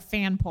excited than our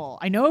fan poll.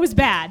 I know it was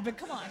bad, but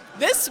come on.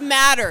 This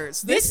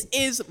matters. This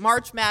is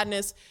March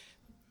Madness.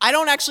 I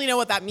don't actually know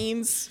what that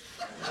means,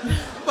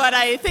 but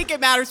I think it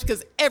matters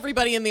because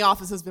everybody in the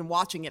office has been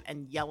watching it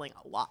and yelling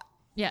a lot.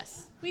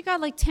 Yes. We got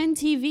like 10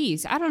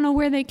 TVs. I don't know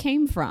where they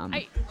came from.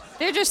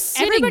 They're just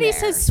sitting Everybody there.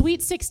 says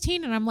Sweet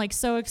 16, and I'm like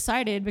so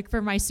excited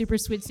for my Super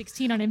Sweet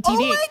 16 on MTV. Oh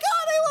my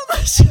God, I love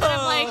that show. And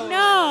I'm like,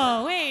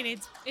 no,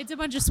 wait, it's a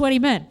bunch of sweaty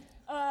men.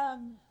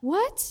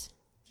 What?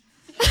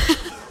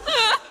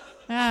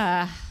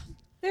 They're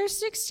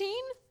 16?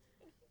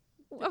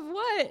 Of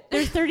what?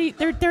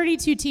 There are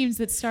 32 teams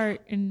that start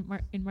in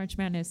March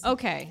Madness.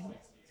 Okay.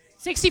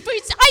 60.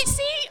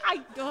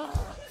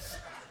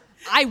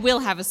 I will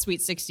have a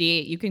Sweet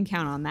 68. You can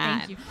count on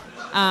that. Thank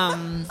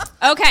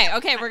you.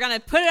 Okay, we're going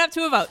to put it up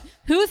to a vote.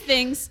 Who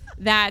thinks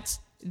that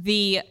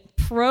the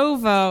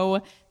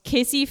Provo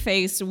kissy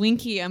face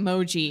winky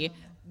emoji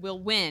will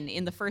win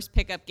in the first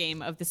pickup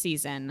game of the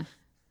season?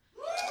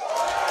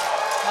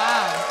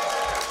 Wow.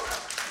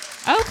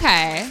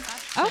 Okay.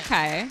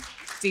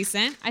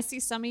 Decent. I see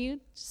some of you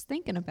just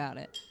thinking about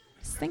it.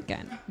 Just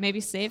thinking. Maybe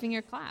saving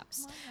your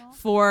claps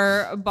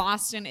for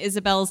Boston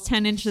Isabel's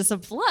 10 inches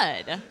of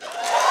blood.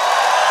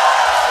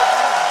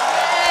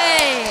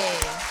 Yay!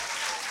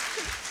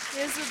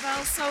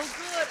 Isabel's so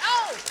good.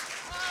 Oh,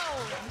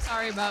 I'm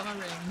sorry about my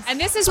rings. And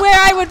this is where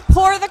I would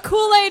pour the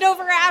Kool-Aid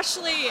over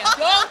Ashley.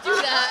 Don't do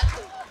that.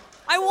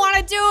 I want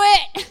to do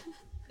it.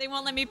 They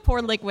won't let me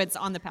pour liquids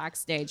on the PAX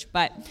stage,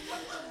 but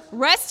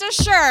rest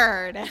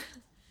assured,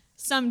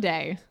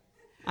 someday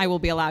I will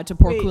be allowed to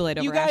pour Kool-Aid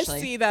over You guys Ashley.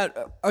 see that,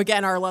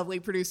 again, our lovely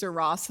producer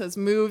Ross has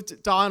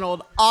moved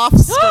Donald off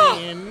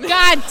screen.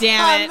 God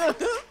damn On it.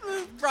 the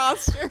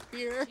roster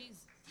here.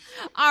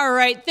 All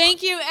right.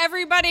 Thank you,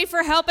 everybody,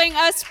 for helping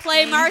us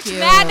play March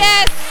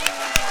Madness.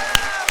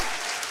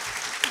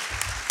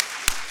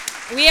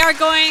 We are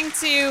going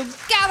to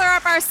gather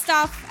up our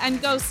stuff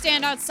and go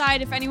stand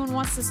outside if anyone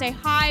wants to say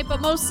hi. But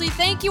mostly,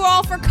 thank you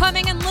all for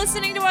coming and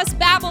listening to us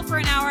babble for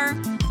an hour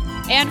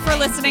and for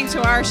listening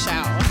to our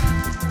show.